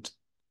boot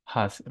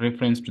has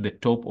reference to the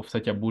top of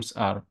such a boots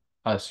are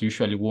as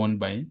usually worn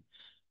by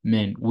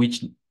men,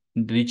 which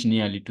reach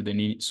nearly to the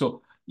knee.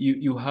 So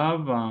you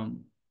have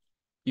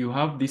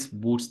these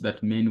boots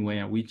that men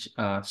wear, which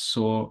are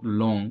so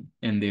long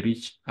and they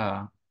reach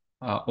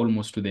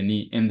almost to the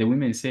knee. And the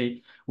women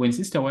say, when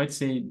Sister White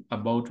said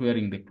about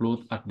wearing the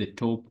cloth at the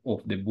top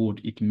of the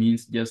boot, it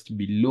means just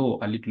below,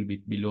 a little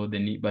bit below the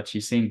knee. But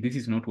she's saying, this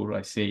is not what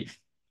I say.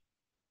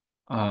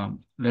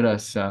 Let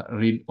us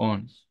read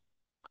on.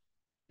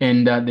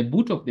 And the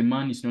boot of the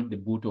man is not the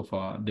boot of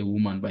the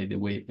woman, by the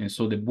way. And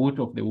so the boot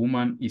of the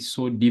woman is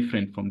so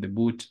different from the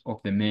boot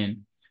of the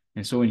man.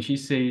 And so when she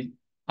says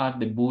at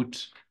the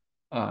boot,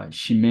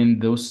 she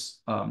meant those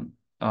not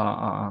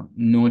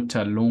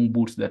long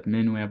boots that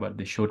men wear, but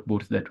the short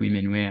boots that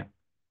women wear.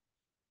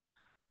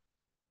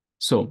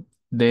 So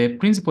the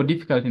principal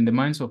difficulty in the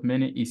minds of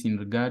many is in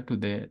regard to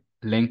the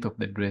length of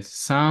the dress.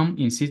 Some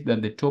insist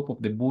that the top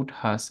of the boot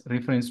has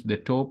reference to the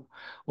top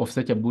of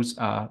such a boots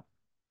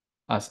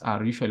as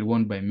are usually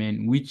worn by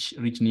men, which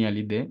reach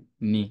nearly the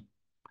knee.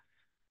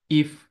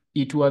 If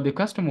it were the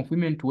custom of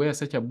women to wear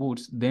such a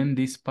boots, then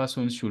these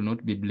persons should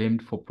not be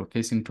blamed for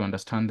professing to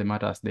understand the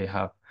matter as they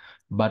have.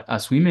 But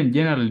as women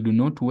generally do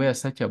not wear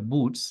such a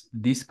boots,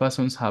 these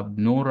persons have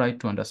no right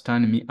to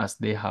understand me as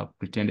they have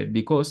pretended.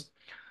 Because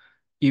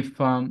if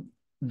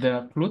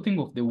the clothing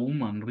of the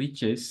woman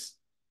reaches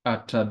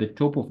at the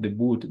top of the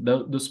boot,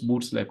 those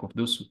boots like of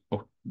those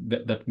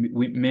that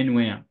men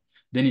wear,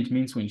 then it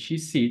means when she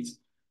sits,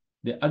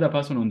 the other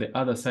person on the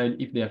other side,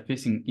 if they are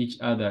facing each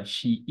other,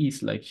 she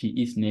is like she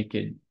is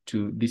naked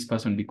to this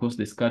person, because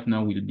the skirt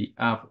now will be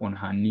up on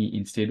her knee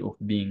instead of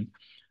being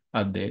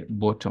at the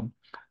bottom.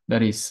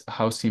 That is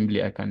how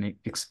simply I can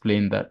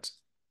explain that.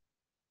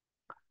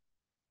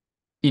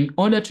 In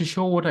order to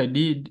show what I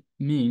did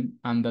mean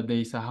and that there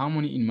is a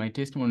harmony in my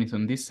testimonies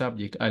on this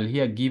subject, I'll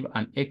here give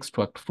an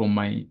extract from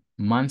my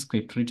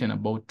manuscript written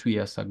about 2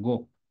 years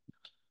ago.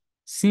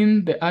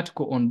 Since the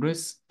article on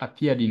dress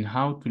appeared in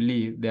How to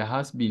Live, there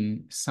has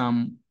been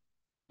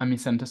a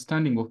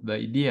misunderstanding of the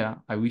idea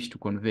I wish to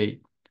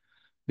convey.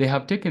 They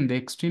have taken the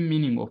extreme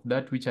meaning of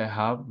that which I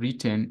have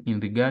written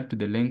in regard to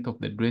the length of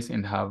the dress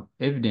and have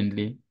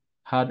evidently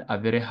had a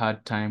very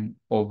hard time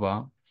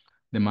over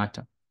the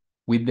matter.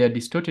 With their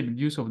distorted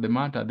views of the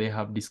matter, they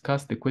have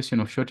discussed the question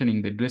of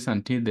shortening the dress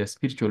until their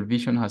spiritual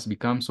vision has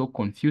become so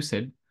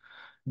confused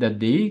that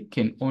they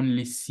can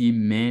only see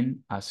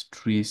men as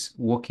trees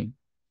walking.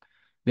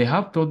 They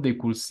have thought they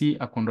could see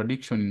a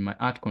contradiction in my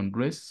article on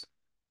dress,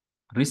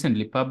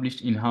 recently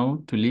published in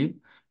How to Live,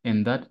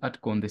 and that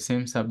article on the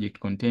same subject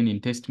contained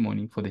in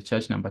Testimony for the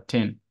Church number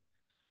 10.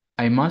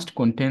 I must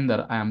contend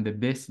that I am the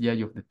best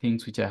judge of the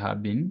things which I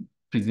have been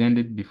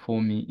presented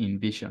before me in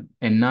vision,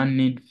 and none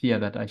need fear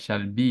that I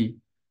shall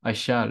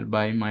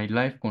by my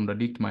life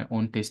contradict my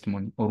own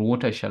testimony, or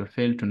what I shall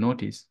fail to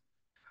notice,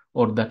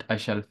 or that I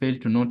shall fail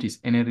to notice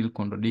any real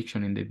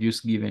contradiction in the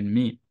views given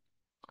me.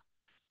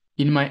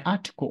 In my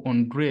article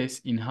on dress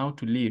in How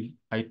to Live,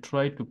 I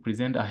try to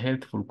present a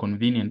healthful,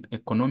 convenient,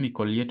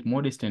 economical, yet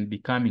modest and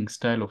becoming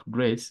style of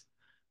dress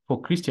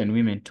for Christian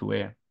women to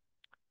wear,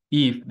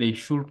 if they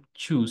should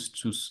choose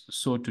to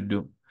so to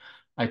do.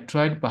 I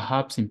tried,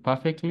 perhaps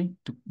imperfectly,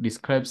 to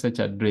describe such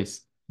a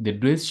dress. The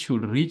dress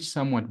should reach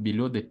somewhat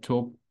below the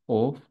top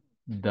of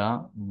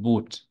the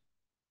boot.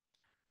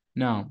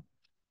 Now,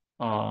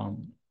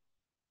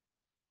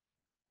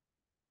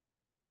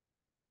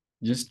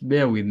 just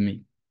bear with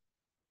me.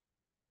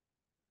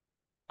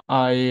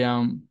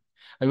 I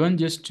want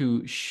just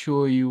to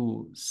show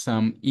you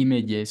some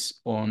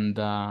images on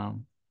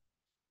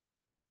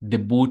the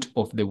boot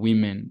of the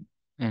women,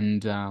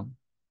 and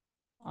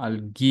I'll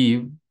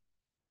give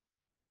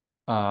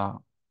uh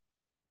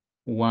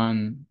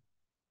one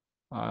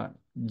uh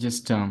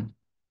just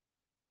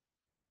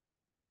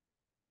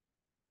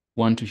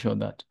want to show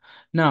that.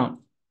 Now,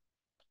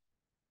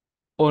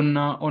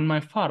 on my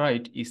far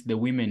right is the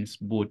women's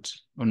boot.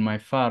 On my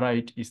far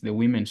right is the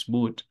women's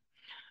boot.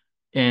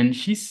 And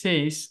she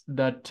says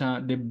that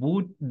the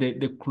boot,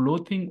 the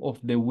clothing of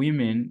the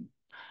women,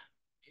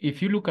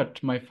 if you look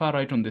at my far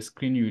right on the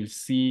screen, you will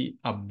see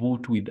a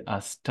boot with a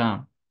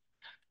star.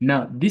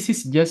 Now, this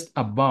is just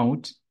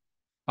about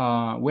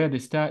where the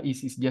star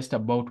is just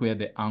about where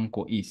the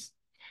ankle is.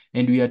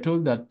 And we are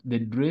told that the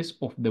dress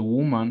of the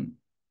woman,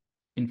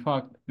 in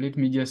fact, let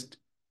me just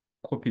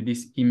copy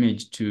this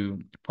image to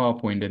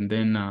PowerPoint, and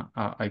then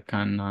I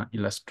can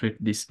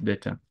illustrate this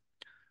better.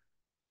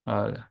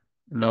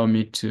 Allow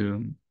me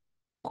to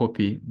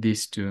copy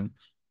this to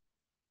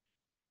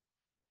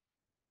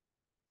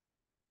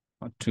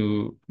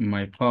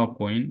my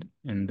PowerPoint,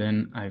 and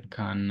then I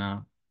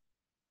can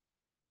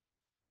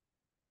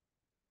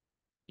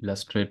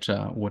illustrate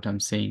what I'm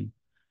saying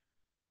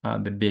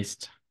the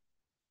best.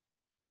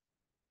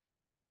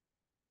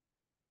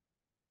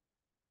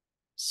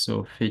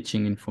 So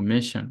fetching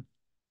information,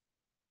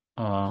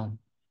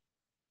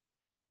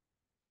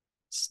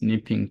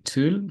 snipping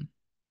tool,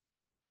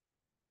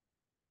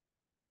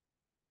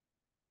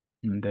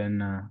 and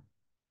then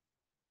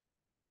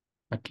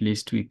at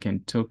least we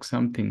can talk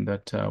something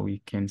that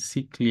we can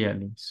see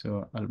clearly.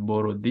 So I'll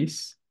borrow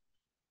this,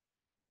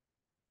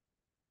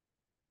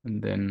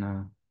 and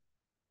then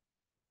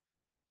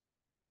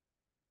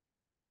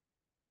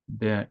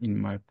there in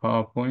my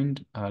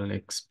PowerPoint, I'll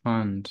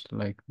expand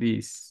like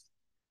this.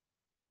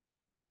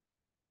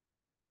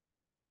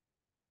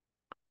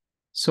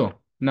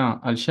 So now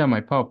I'll share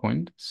my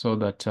PowerPoint so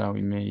that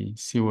we may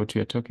see what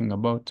we are talking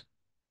about.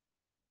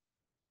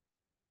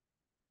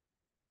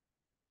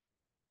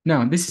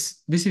 Now,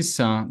 this is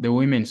the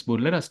women's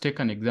boot. Let us take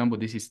an example.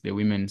 This is the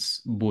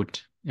women's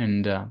boot.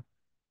 And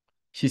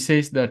she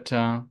says that,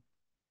 I'll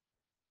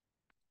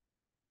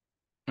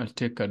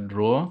take a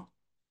drawer.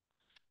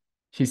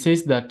 She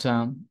says that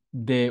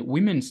the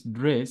women's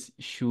dress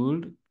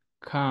should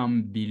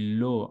come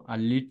below a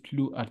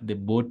little at the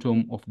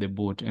bottom of the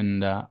boot.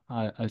 And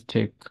I'll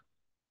take,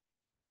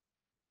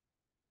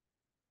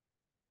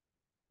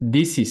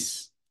 this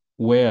is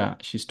where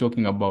she's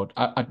talking about.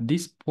 At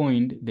this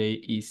point, there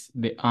is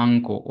the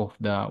ankle of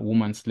the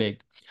woman's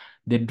leg.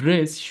 The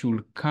dress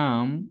should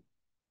come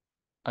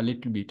a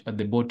little bit at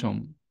the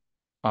bottom,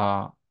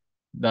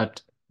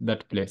 that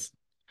place.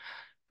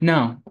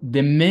 Now,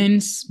 the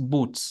men's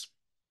boots.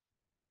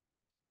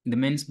 The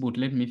men's boot,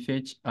 let me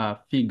fetch a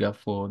figure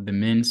for the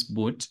men's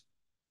boot.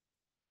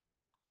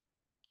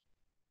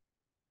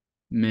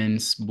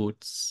 Men's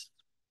boots.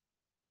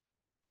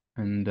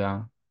 And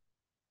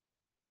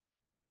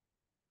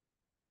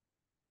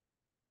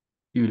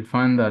you will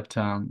find that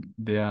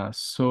they are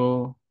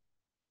so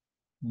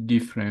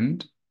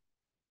different.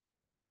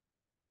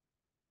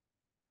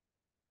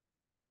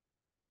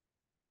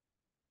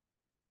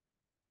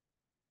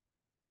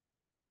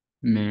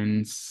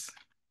 Men's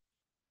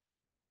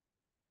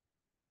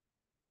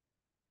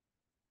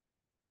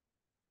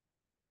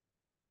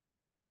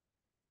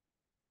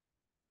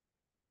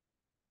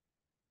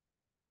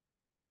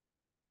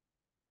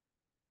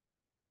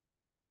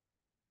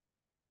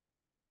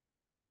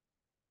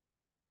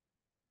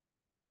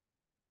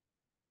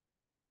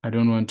I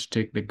don't want to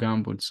take the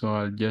gumboot, so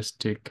I'll just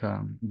take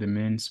the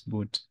men's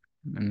boot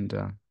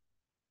and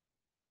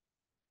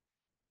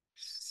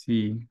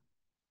see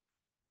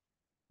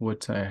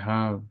what I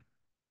have.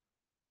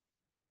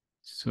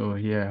 So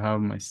here I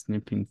have my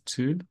snipping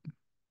tool.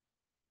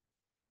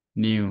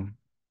 New.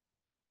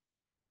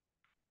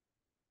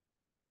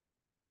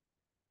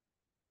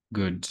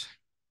 Good.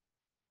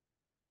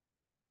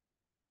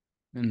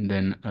 And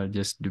then I'll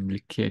just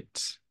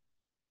duplicate.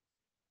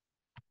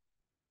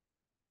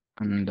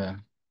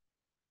 And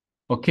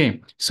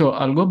okay, so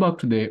I'll go back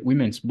to the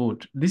women's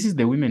boot. This is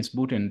the women's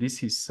boot, and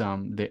this is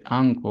the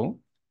ankle.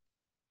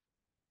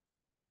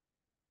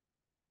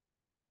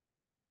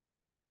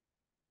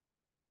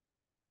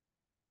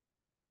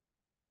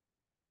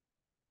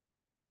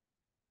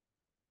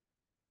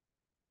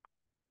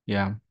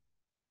 Yeah.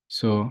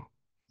 So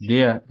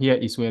here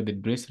is where the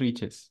dress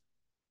reaches.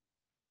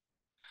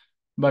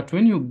 But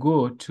when you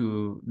go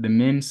to the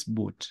men's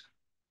boot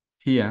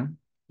here,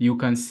 you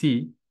can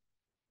see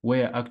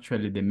where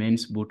actually the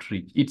men's boot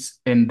reach.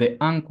 And the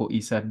ankle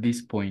is at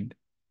this point.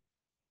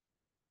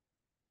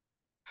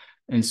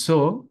 And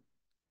so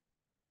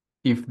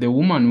if the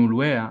woman will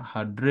wear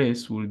her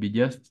dress will be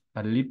just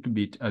a little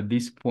bit at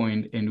this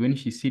point, and when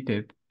she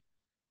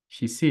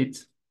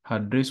sits, her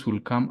dress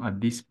will come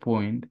at this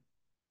point,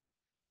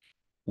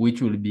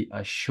 which will be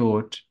a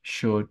short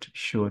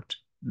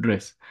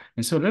dress.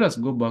 And so let us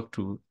go back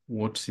to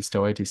what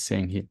Sister White is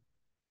saying here.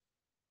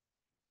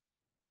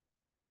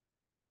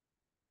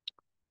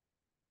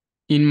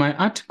 In my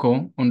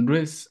article on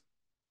dress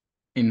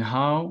in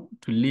how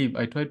to live,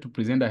 I tried to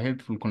present a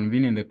helpful,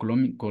 convenient,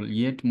 economical,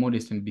 yet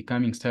modest and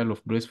becoming style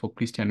of dress for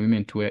Christian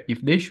women to wear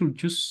if they should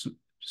choose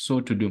so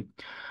to do.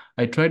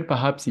 I tried,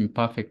 perhaps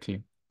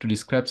imperfectly, to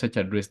describe such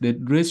a dress. The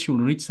dress should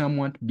reach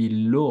somewhat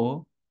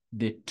below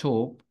the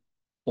top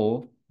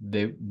of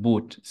the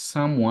boot,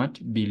 somewhat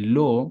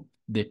below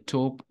the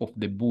top of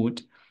the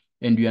boot.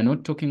 And we are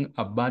not talking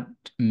about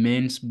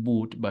men's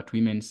boot, but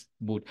women's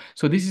boot.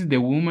 So this is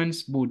the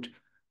woman's boot.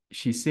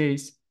 She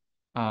says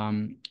a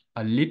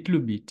little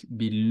bit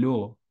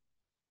below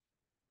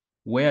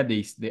where there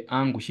is the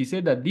angle. She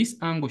said that this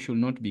angle should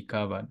not be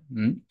covered.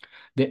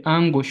 The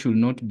angle should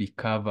not be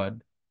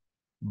covered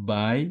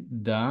by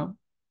the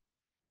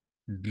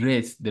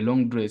dress, the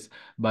long dress,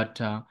 but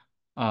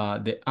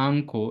the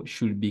ankle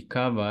should be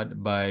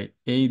covered by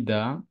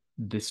either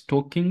the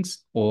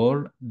stockings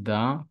or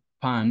the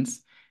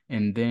pants,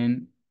 and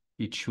then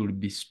it should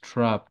be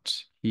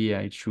strapped here.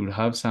 It should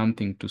have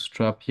something to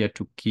strap here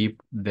to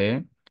keep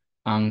the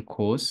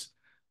ankles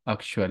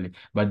actually,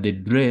 but the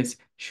dress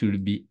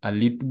should be a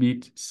little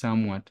bit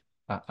somewhat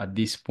at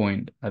this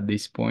point,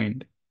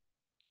 and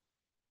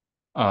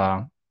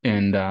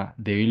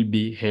they will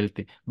be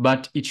healthy.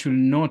 But it should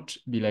not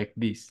be like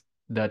this,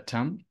 that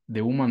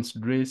the woman's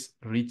dress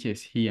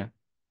reaches here,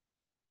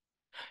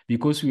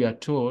 because we are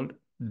told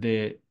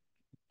the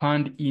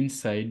pant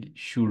inside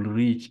should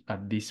reach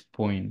at this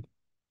point,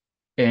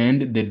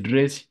 and the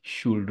dress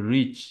should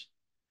reach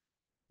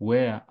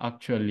where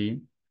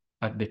actually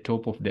at the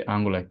top of the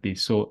angle like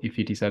this. So if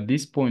it is at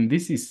this point,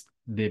 this is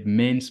the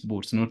men's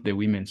boots, not the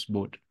women's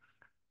boot.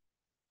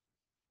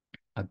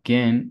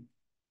 Again,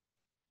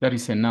 that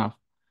is enough.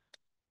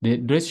 The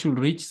dress should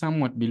reach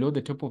somewhat below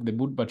the top of the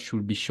boot, but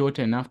should be short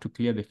enough to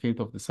clear the filth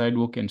of the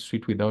sidewalk and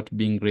street without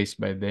being raised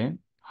by the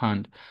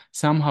hand.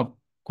 Some have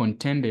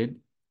contended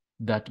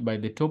that by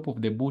the top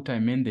of the boot, I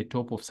mean the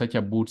top of such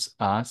a boots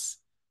as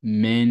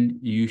men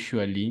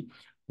usually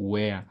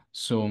wear.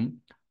 So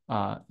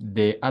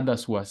the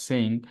others were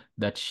saying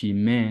that she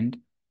meant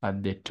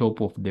at the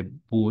top of the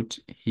boot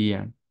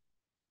here,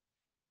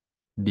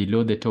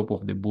 below the top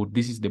of the boot.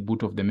 This is the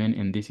boot of the men,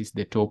 and this is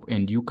the top,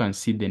 and you can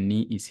see the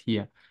knee is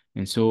here.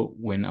 And so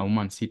when a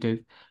woman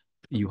seated,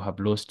 you have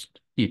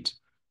lost it.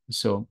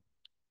 So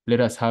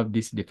let us have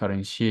this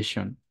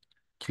differentiation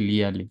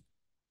clearly.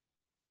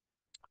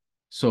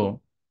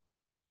 So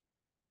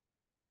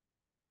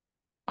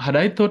had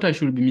I thought I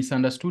should be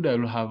misunderstood, I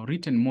would have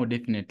written more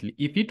definitely.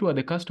 If it were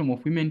the custom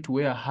of women to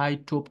wear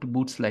high-topped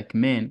boots like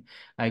men,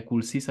 I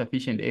could see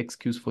sufficient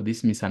excuse for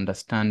this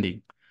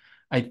misunderstanding.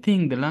 I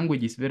think the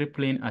language is very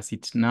plain as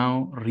it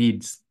now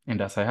reads, and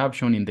as I have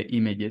shown in the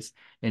images,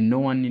 and no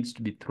one needs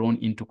to be thrown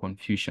into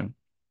confusion.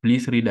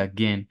 Please read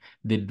again.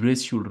 The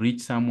dress should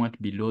reach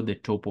somewhat below the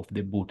top of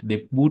the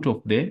boot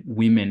of the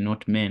women,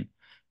 not men.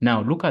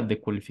 Now look at the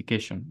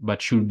qualification,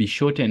 but should be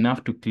short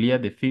enough to clear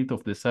the filth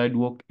of the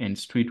sidewalk and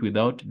street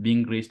without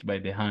being raised by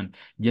the hand,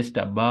 just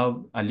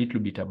above, a little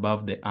bit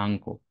above the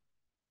ankle.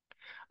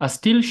 A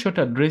still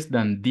shorter dress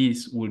than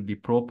this will be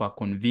proper,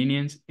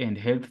 convenient, and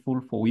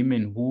helpful for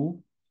women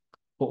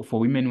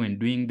when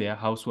doing their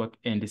housework,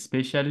 and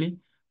especially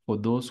for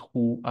those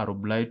who are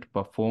obliged to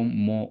perform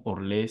more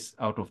or less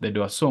out of the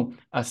door. So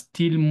a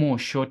still more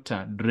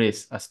shorter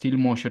dress.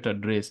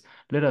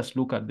 Let us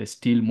look at the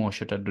still more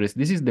shorter dress.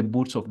 This is the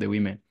boots of the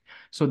women.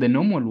 So the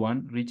normal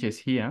one reaches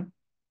here.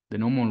 The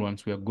normal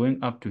ones, we are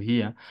going up to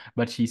here,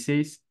 but she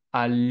says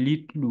a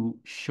little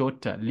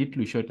shorter.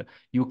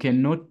 You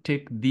cannot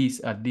take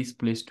this at this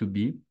place to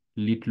be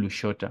little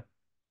shorter.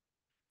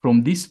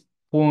 From this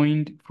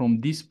point to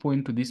this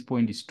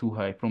point is too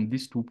high. From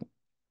this two,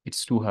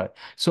 it's too high.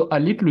 So a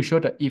little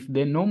shorter, if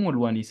the normal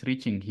one is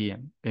reaching here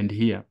and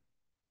here,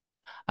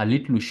 a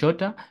little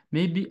shorter,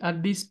 maybe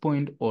at this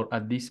point or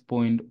at this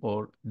point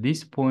or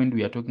this point,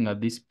 we are talking at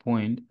this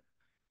point,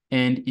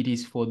 and it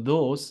is for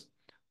those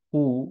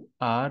who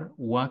are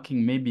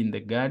working maybe in the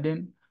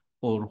garden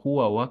or who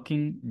are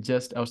working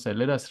just outside.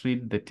 Let us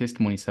read the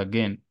testimonies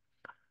again.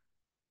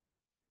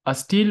 A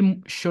still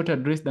shorter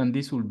dress than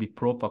this will be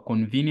proper,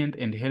 convenient,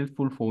 and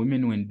helpful for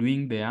women when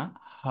doing their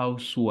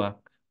housework,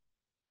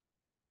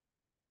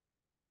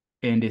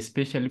 and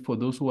especially for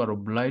those who are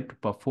obliged to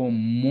perform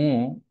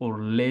more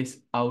or less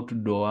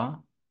outdoor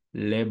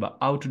labor.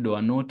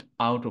 Outdoor, not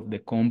out of the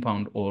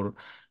compound or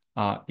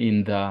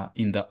in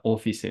the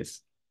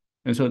offices.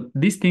 And so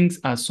these things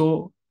are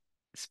so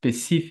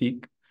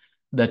specific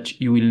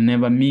that you will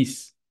never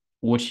miss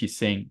what she's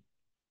saying.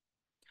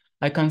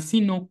 I can see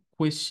no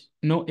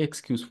no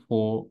excuse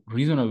for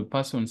reasonable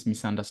persons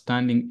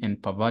misunderstanding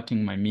and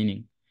perverting my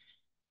meaning.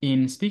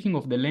 In speaking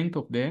of the length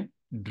of the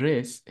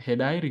dress,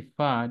 had I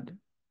referred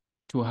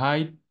to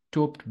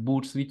high-topped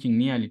boots reaching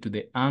nearly to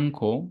the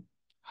ankle,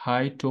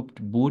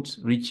 high-topped boots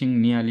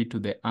reaching nearly to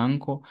the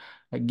ankle,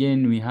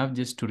 again, we have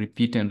just to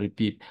repeat and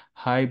repeat.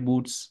 High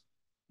boots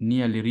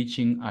nearly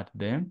reaching at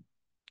the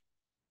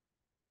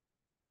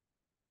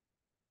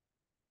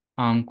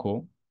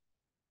ankle.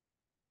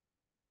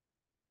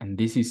 And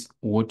this is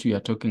what we are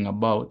talking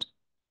about.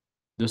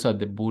 Those are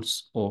the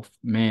boots of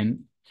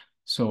men.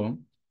 So,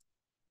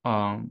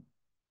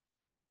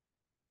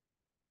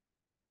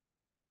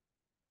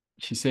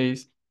 she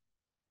says,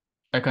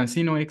 I can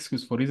see no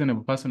excuse for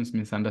reasonable persons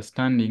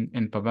misunderstanding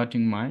and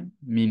perverting my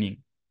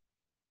meaning.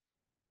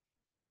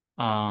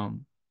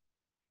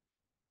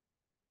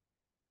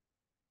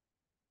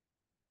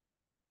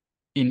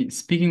 In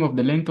speaking of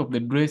the length of the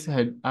dress,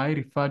 had I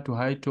referred to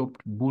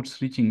high-topped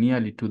boots reaching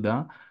nearly to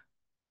the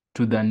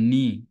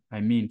knee. I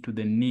mean, to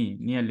the knee,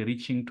 nearly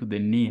reaching to the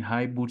knee.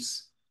 High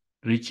boots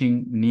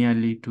reaching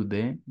nearly to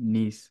the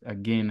knees.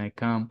 Again, I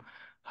come.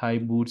 High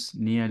boots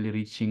nearly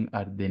reaching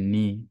at the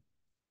knee.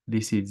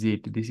 This is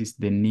it. This is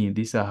the knee.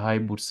 These are high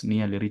boots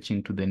nearly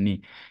reaching to the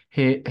knee.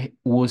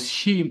 Was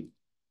she,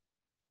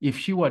 if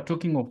she were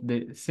talking of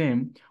the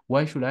same,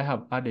 why should I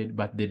have added,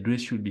 but the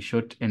dress should be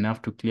short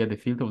enough to clear the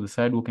filth of the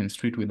sidewalk and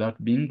street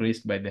without being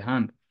raised by the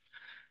hand?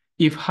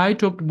 If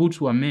high-topped boots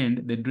were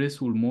made, the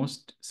dress will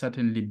most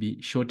certainly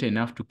be short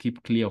enough to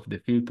keep clear of the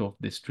filth of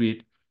the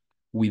street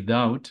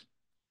without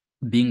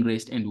being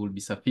raised and will be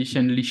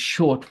sufficiently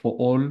short for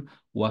all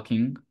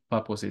working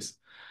purposes.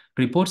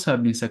 Reports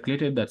have been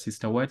circulated that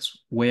Sister White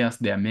wears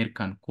the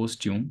American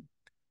costume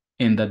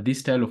and that this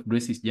style of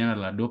dress is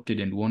generally adopted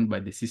and worn by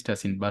the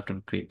sisters in Battle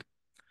Creek.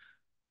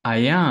 I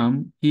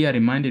am here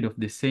reminded of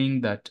the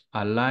saying that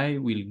a lie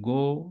will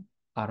go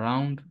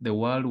around the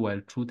world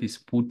while truth is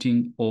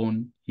putting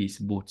on his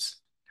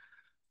boots.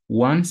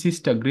 One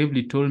sister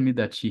gravely told me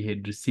that she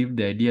had received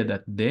the idea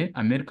that the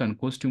American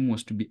costume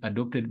was to be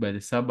adopted by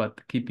the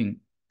Sabbath-keeping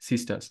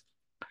sisters,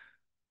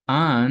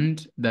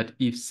 and that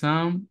if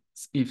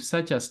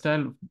such a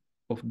style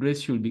of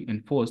dress should be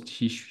enforced,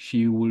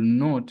 she will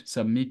not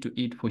submit to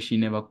it, for she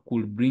never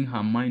could bring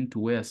her mind to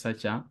wear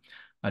such a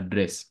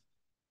dress.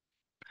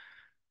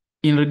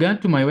 In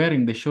regard to my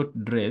wearing the short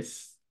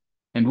dress,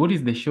 and what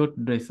is the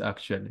short dress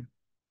actually?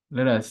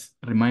 Let us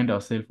remind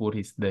ourselves what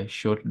is the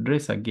short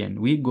dress again.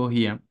 We go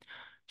here.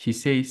 She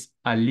says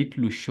a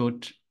little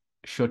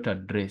shorter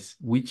dress,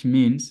 which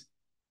means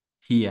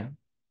here,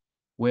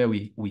 where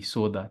we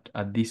saw that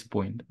at this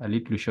point, a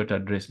little shorter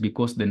dress,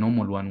 because the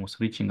normal one was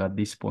reaching at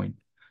this point.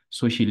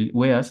 So she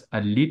wears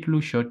a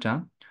little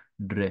shorter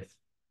dress.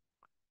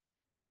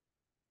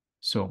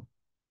 So,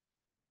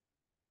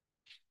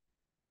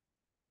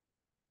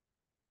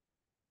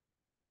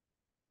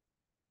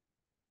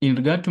 in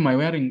regard to my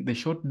wearing the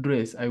short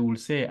dress, I will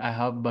say I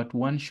have but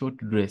one short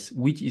dress,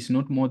 which is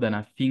not more than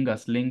a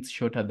finger's length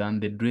shorter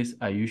than the dress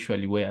I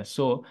usually wear.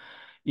 So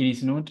it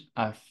is not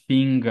a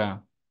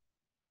finger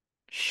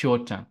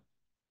shorter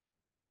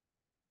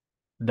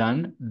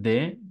than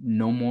the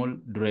normal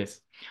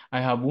dress.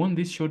 I have worn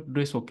this short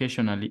dress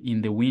occasionally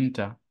in the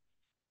winter.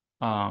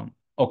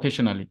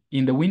 Occasionally.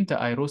 In the winter,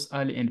 I rose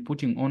early and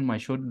putting on my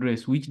short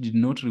dress, which did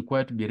not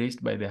require to be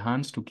raised by the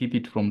hands to keep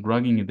it from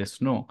dragging in the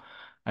snow.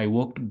 I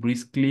walked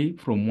briskly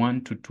from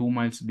 1 to 2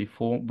 miles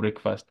before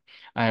breakfast.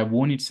 I have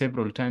worn it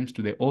several times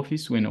to the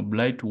office when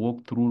obliged to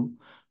walk through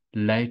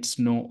light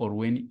snow or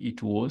when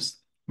it was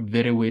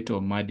very wet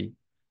or muddy.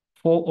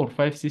 4 or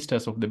 5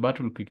 sisters of the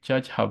Battle Creek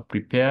Church have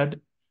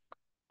prepared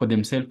for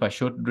themselves a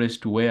short dress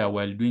to wear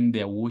while doing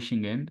their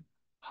washing and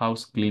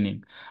house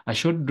cleaning. A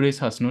short dress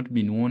has not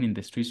been worn in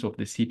the streets of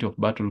the city of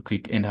Battle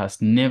Creek and has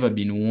never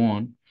been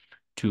worn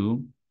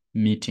to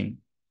meeting.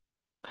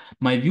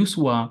 My views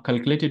were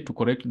calculated to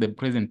correct the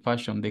present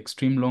fashion, the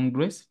extreme long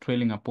dress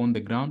trailing upon the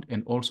ground,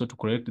 and also to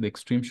correct the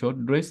extreme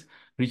short dress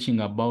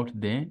reaching about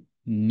the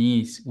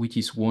knees, which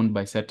is worn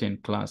by certain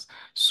class.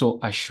 So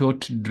a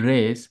short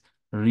dress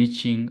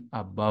reaching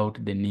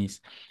about the knees.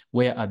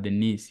 Where are the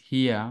knees?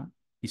 Here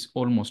is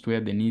almost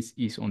where the knees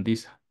is on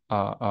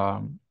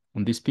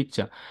this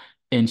picture.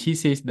 And she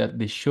says that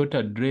the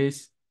shorter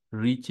dress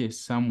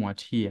reaches somewhat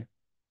here,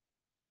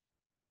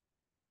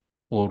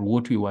 or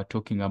what we were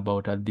talking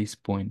about at this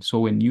point. So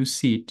when you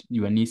sit,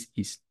 your knees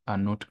are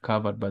not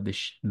covered, but the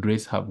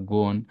dress have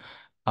gone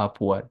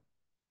upward.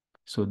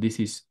 So this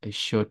is a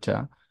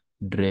shorter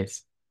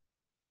dress.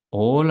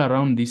 All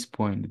around this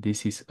point,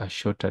 this is a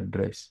shorter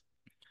dress.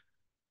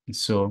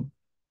 So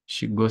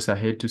she goes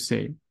ahead to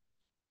say,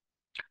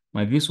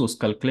 my views was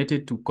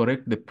calculated to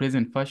correct the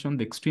present fashion,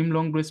 the extreme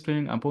long dress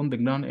trailing upon the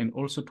ground, and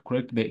also to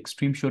correct the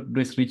extreme short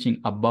dress reaching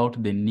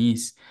about the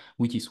knees,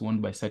 which is worn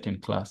by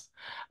certain class.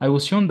 I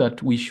was shown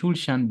that we should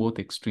shun both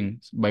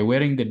extremes. By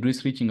wearing the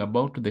dress reaching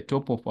about to the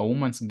top of a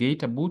woman's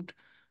gaiter boot,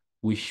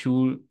 we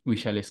shall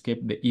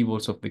escape the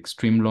evils of the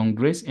extreme long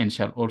dress and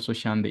shall also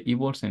shun the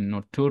evils and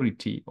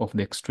notoriety of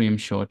the extreme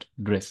short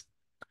dress.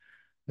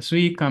 As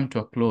we come to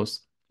a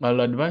close,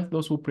 I'll advise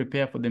those who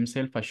prepare for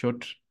themselves a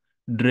short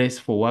dress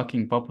for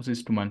working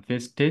purposes to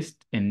manifest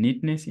taste and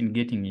neatness in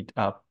getting it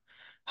up.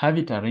 Have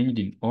it arranged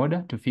in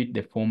order to fit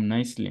the form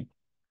nicely.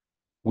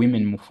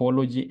 Women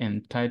morphology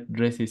and tight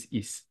dresses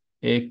is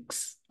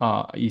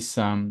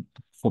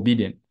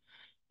forbidden.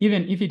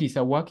 Even if it is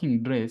a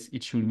working dress,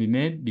 it should be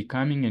made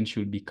becoming and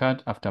should be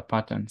cut after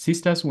pattern.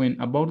 Sisters, when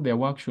about their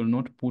work, should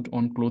not put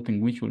on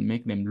clothing which will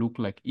make them look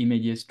like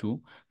images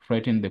to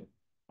frighten the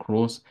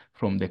crows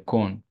from the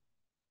corn.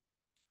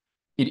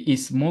 It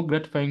is more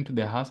gratifying to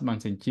their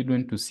husbands and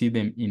children to see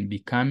them in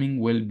becoming,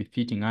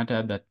 well-befitting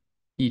attire that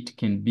it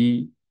can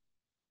be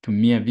to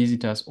mere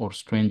visitors or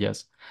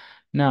strangers.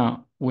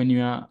 Now, when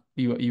you are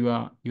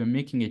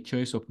making a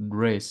choice of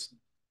dress,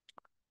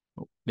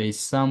 there is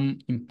some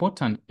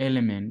important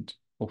element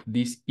of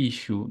this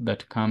issue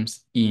that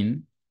comes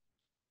in,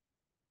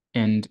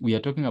 and we are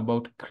talking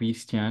about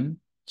Christian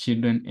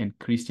children and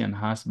Christian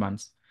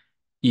husbands.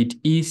 It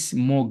is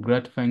more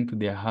gratifying to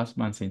their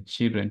husbands and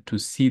children to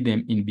see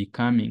them in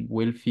becoming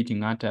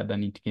well-fitting attire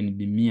than it can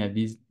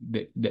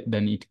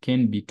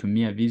be to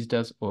mere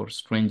visitors or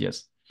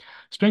strangers.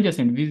 Strangers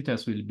and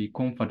visitors will be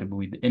comfortable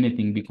with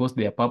anything because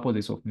their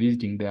purposes of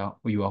visiting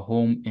your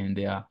home and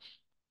their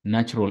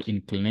natural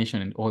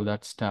inclination and all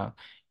that stuff,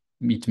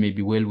 it may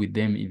be well with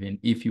them even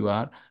if you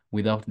are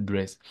without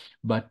dress.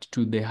 But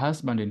to the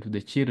husband and to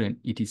the children,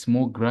 it is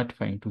more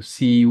gratifying to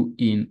see you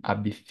in a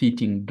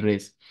befitting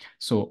dress.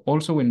 So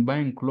also when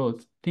buying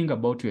clothes, think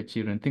about your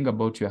children, think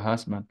about your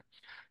husband.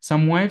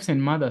 Some wives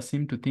and mothers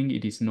seem to think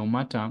it is no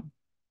matter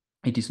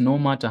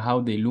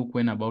how they look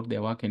when about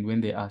their work and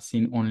when they are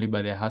seen only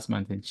by their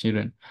husbands and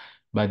children.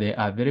 But they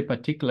are very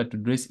particular to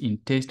dress in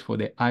taste for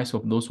the eyes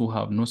of those who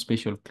have no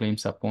special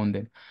claims upon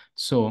them.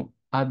 So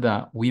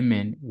other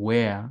women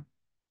wear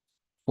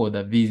for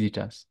the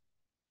visitors,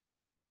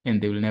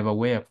 and they will never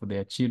wear for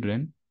their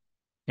children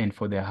and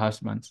for their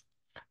husbands.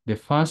 The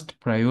first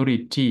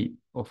priority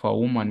of a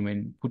woman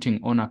when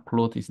putting on a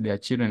cloth is their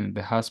children and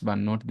the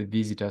husband, not the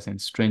visitors and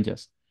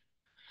strangers.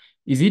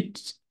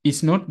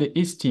 Is not the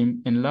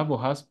esteem and love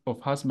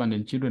of husband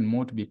and children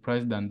more to be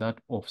prized than that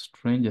of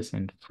strangers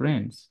and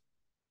friends?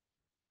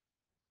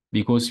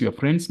 Because your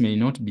friends may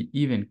not be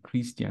even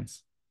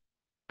Christians,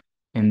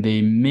 and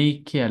they may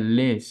care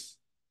less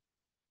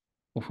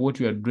of what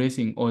you are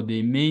dressing, or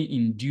they may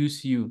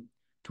induce you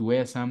to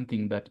wear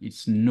something that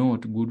is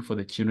not good for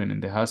the children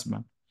and the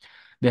husband.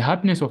 The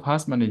happiness of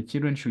husband and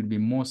children should be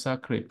more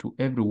sacred to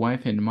every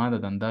wife and mother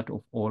than that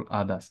of all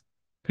others.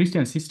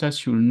 Christian sisters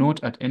should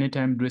not at any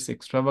time dress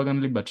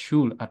extravagantly, but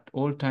should at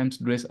all times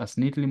dress as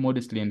neatly,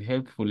 modestly, and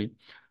helpfully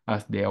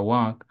as their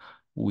work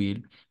will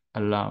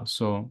allow.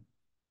 So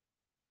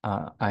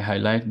I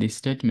highlight this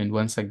statement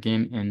once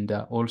again, and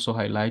also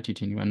highlight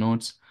it in your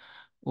notes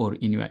or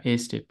in your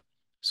A-step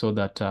so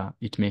that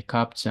it may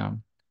capture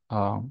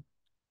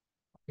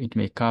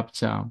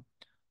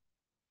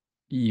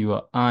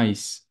your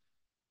eyes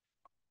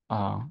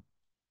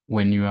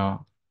when you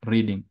are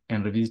reading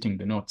and revisiting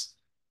the notes.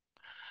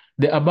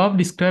 The above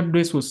described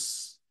dress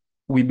was,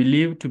 we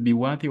believe, to be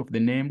worthy of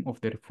the name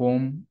of the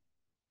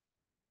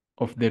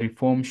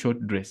Reform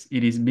short dress.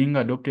 It is being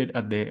adopted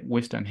at the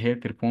Western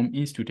Health Reform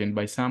Institute and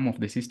by some of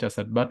the sisters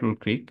at Battle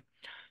Creek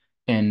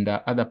and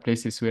other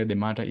places where the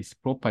matter is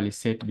properly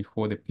set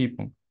before the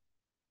people.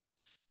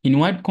 In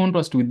wide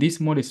contrast with this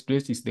modest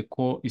dress is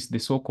the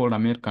so-called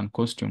American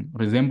costume,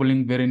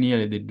 resembling very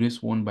nearly the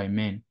dress worn by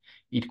men.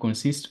 It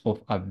consists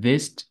of a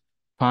vest,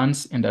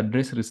 pants, and a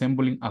dress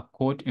resembling a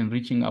coat and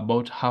reaching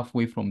about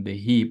halfway from the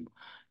hip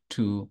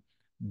to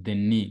the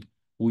knee.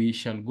 We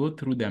shall go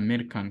through the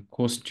American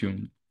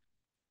costume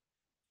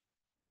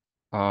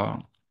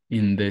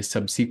in the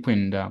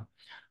subsequent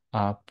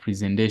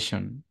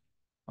presentation.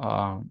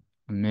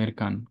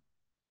 American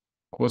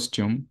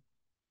costume,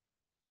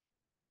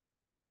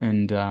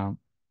 and I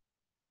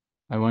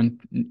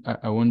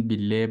won't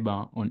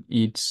belabor on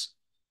it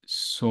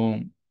so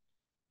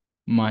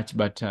much,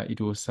 but it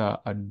was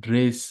a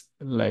dress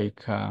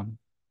like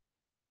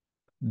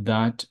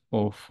that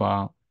of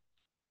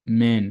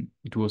men.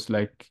 It was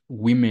like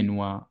women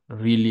were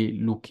really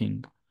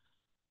looking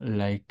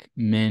like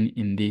men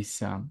in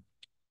this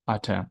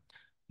attire.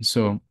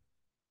 So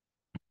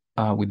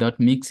without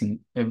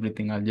mixing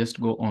everything, I'll just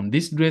go on.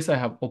 This dress I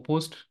have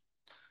opposed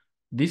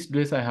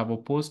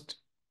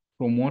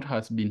from what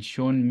has been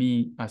shown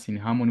me as in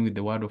harmony with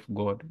the word of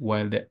God,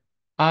 while the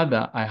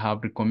other I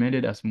have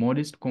recommended as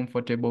modest,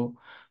 comfortable,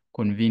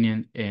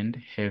 convenient,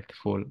 and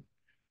healthful.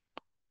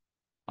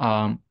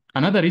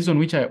 Another reason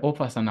which I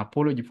offer as an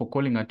apology for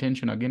calling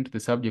attention again to the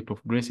subject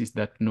of grace is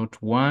that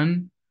not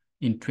 1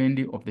 in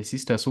 20 of the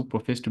sisters who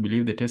profess to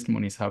believe the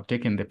testimonies have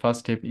taken the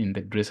first step in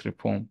the dress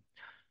reform.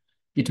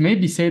 It may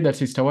be said that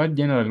Sister White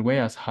generally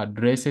wears her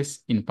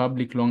dresses in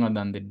public longer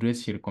than the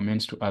dress she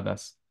recommends to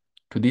others.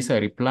 To this I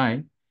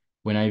reply,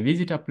 when I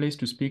visit a place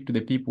to speak to the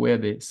people where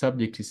the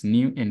subject is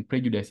new and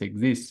prejudice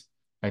exists,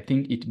 I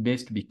think it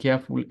best to be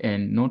careful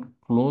and not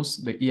close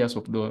the ears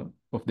of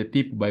the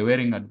people by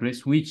wearing a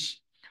dress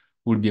which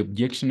would be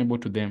objectionable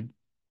to them.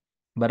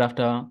 But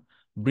after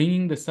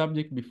Bringing the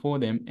subject before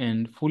them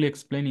and fully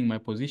explaining my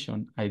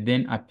position, I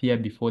then appear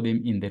before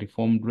them in the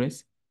reformed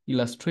dress,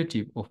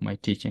 illustrative of my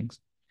teachings.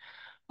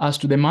 As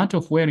to the matter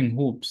of wearing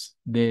hoops,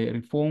 the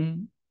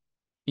reform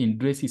in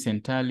dress is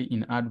entirely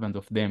in advance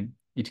of them.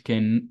 It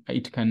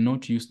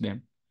cannot use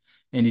them,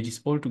 and it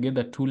is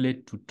altogether too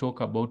late to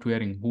talk about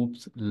wearing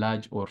hoops,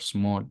 large or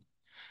small.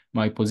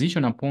 My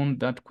position upon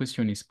that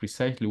question is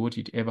precisely what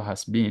it ever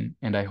has been,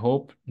 and I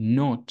hope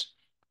not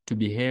to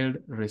be held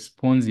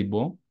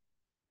responsible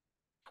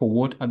for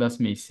what others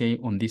may say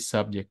on this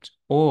subject,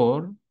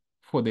 or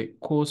for the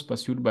course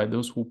pursued by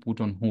those who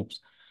put on hoops.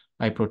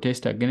 I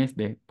protest against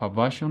the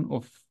perversion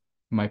of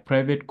my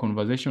private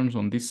conversations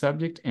on this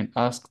subject and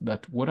ask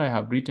that what I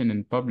have written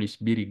and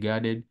published be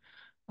regarded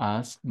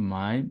as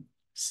my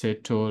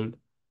settled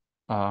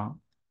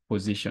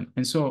position.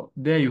 And so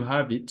there you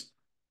have it,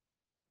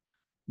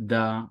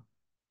 the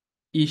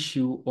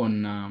issue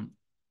on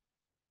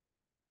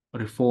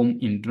reform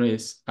in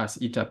dress as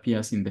it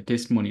appears in the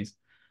testimonies.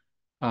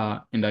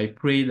 And I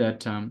pray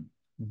that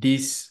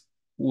this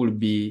will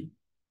be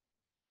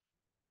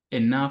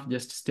enough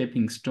just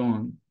stepping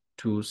stone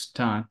to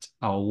start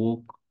our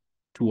walk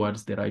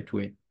towards the right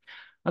way.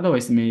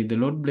 Otherwise, may the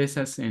Lord bless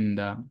us, and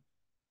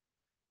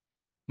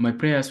my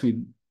prayers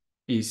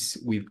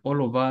is with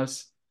all of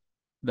us,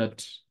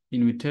 that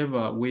in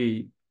whichever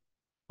way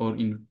or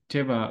in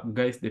whatever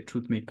guise the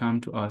truth may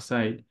come to our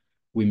side,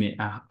 we may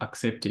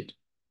accept it.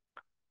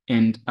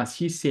 And as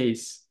he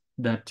says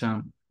that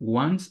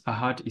once a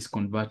heart is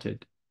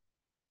converted,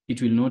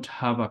 it will not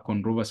have a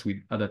controversy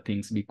with other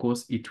things,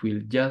 because it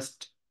will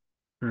just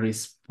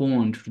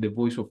respond to the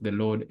voice of the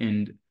Lord,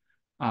 and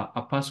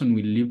a person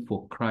will live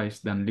for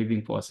Christ than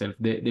living for ourselves.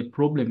 The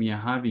problem we are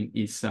having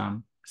is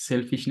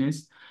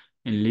selfishness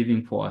and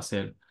living for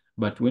ourselves.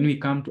 But when we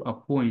come to a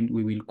point,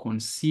 we will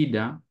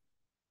consider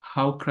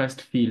how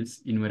Christ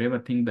feels in whatever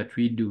thing that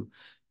we do,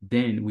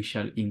 then we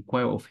shall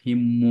inquire of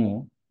him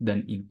more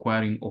than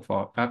inquiring of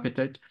our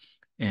appetite.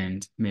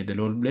 And may the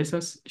Lord bless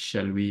us.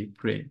 Shall we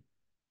pray?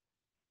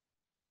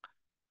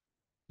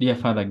 Dear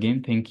Father,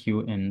 again, thank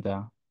you. And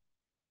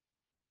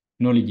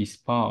knowledge is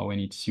power when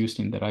it's used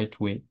in the right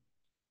way.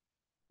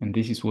 And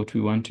this is what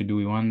we want to do.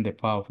 We want the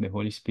power of the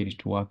Holy Spirit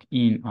to work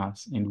in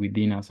us and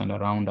within us and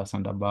around us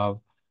and above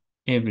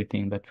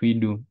everything that we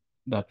do,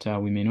 that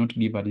we may not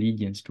give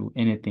allegiance to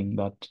anything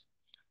that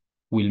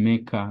will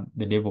make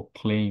the devil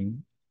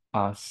claim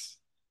us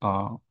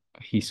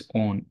his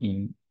own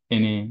in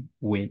any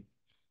way.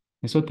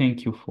 And so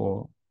thank you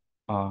for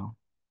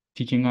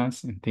teaching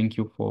us, and thank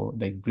you for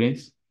thy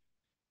grace.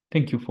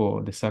 Thank you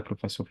for the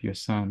sacrifice of your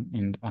Son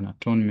and an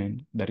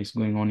atonement that is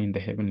going on in the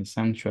heavenly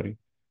sanctuary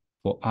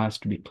for us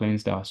to be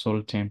cleansed, our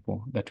soul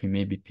temple, that we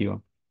may be pure.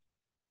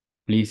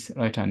 Please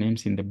write our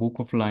names in the book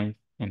of life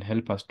and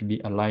help us to be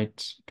a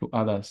light to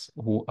others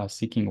who are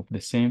seeking of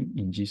the same.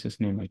 In Jesus'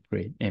 name I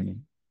pray.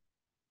 Amen.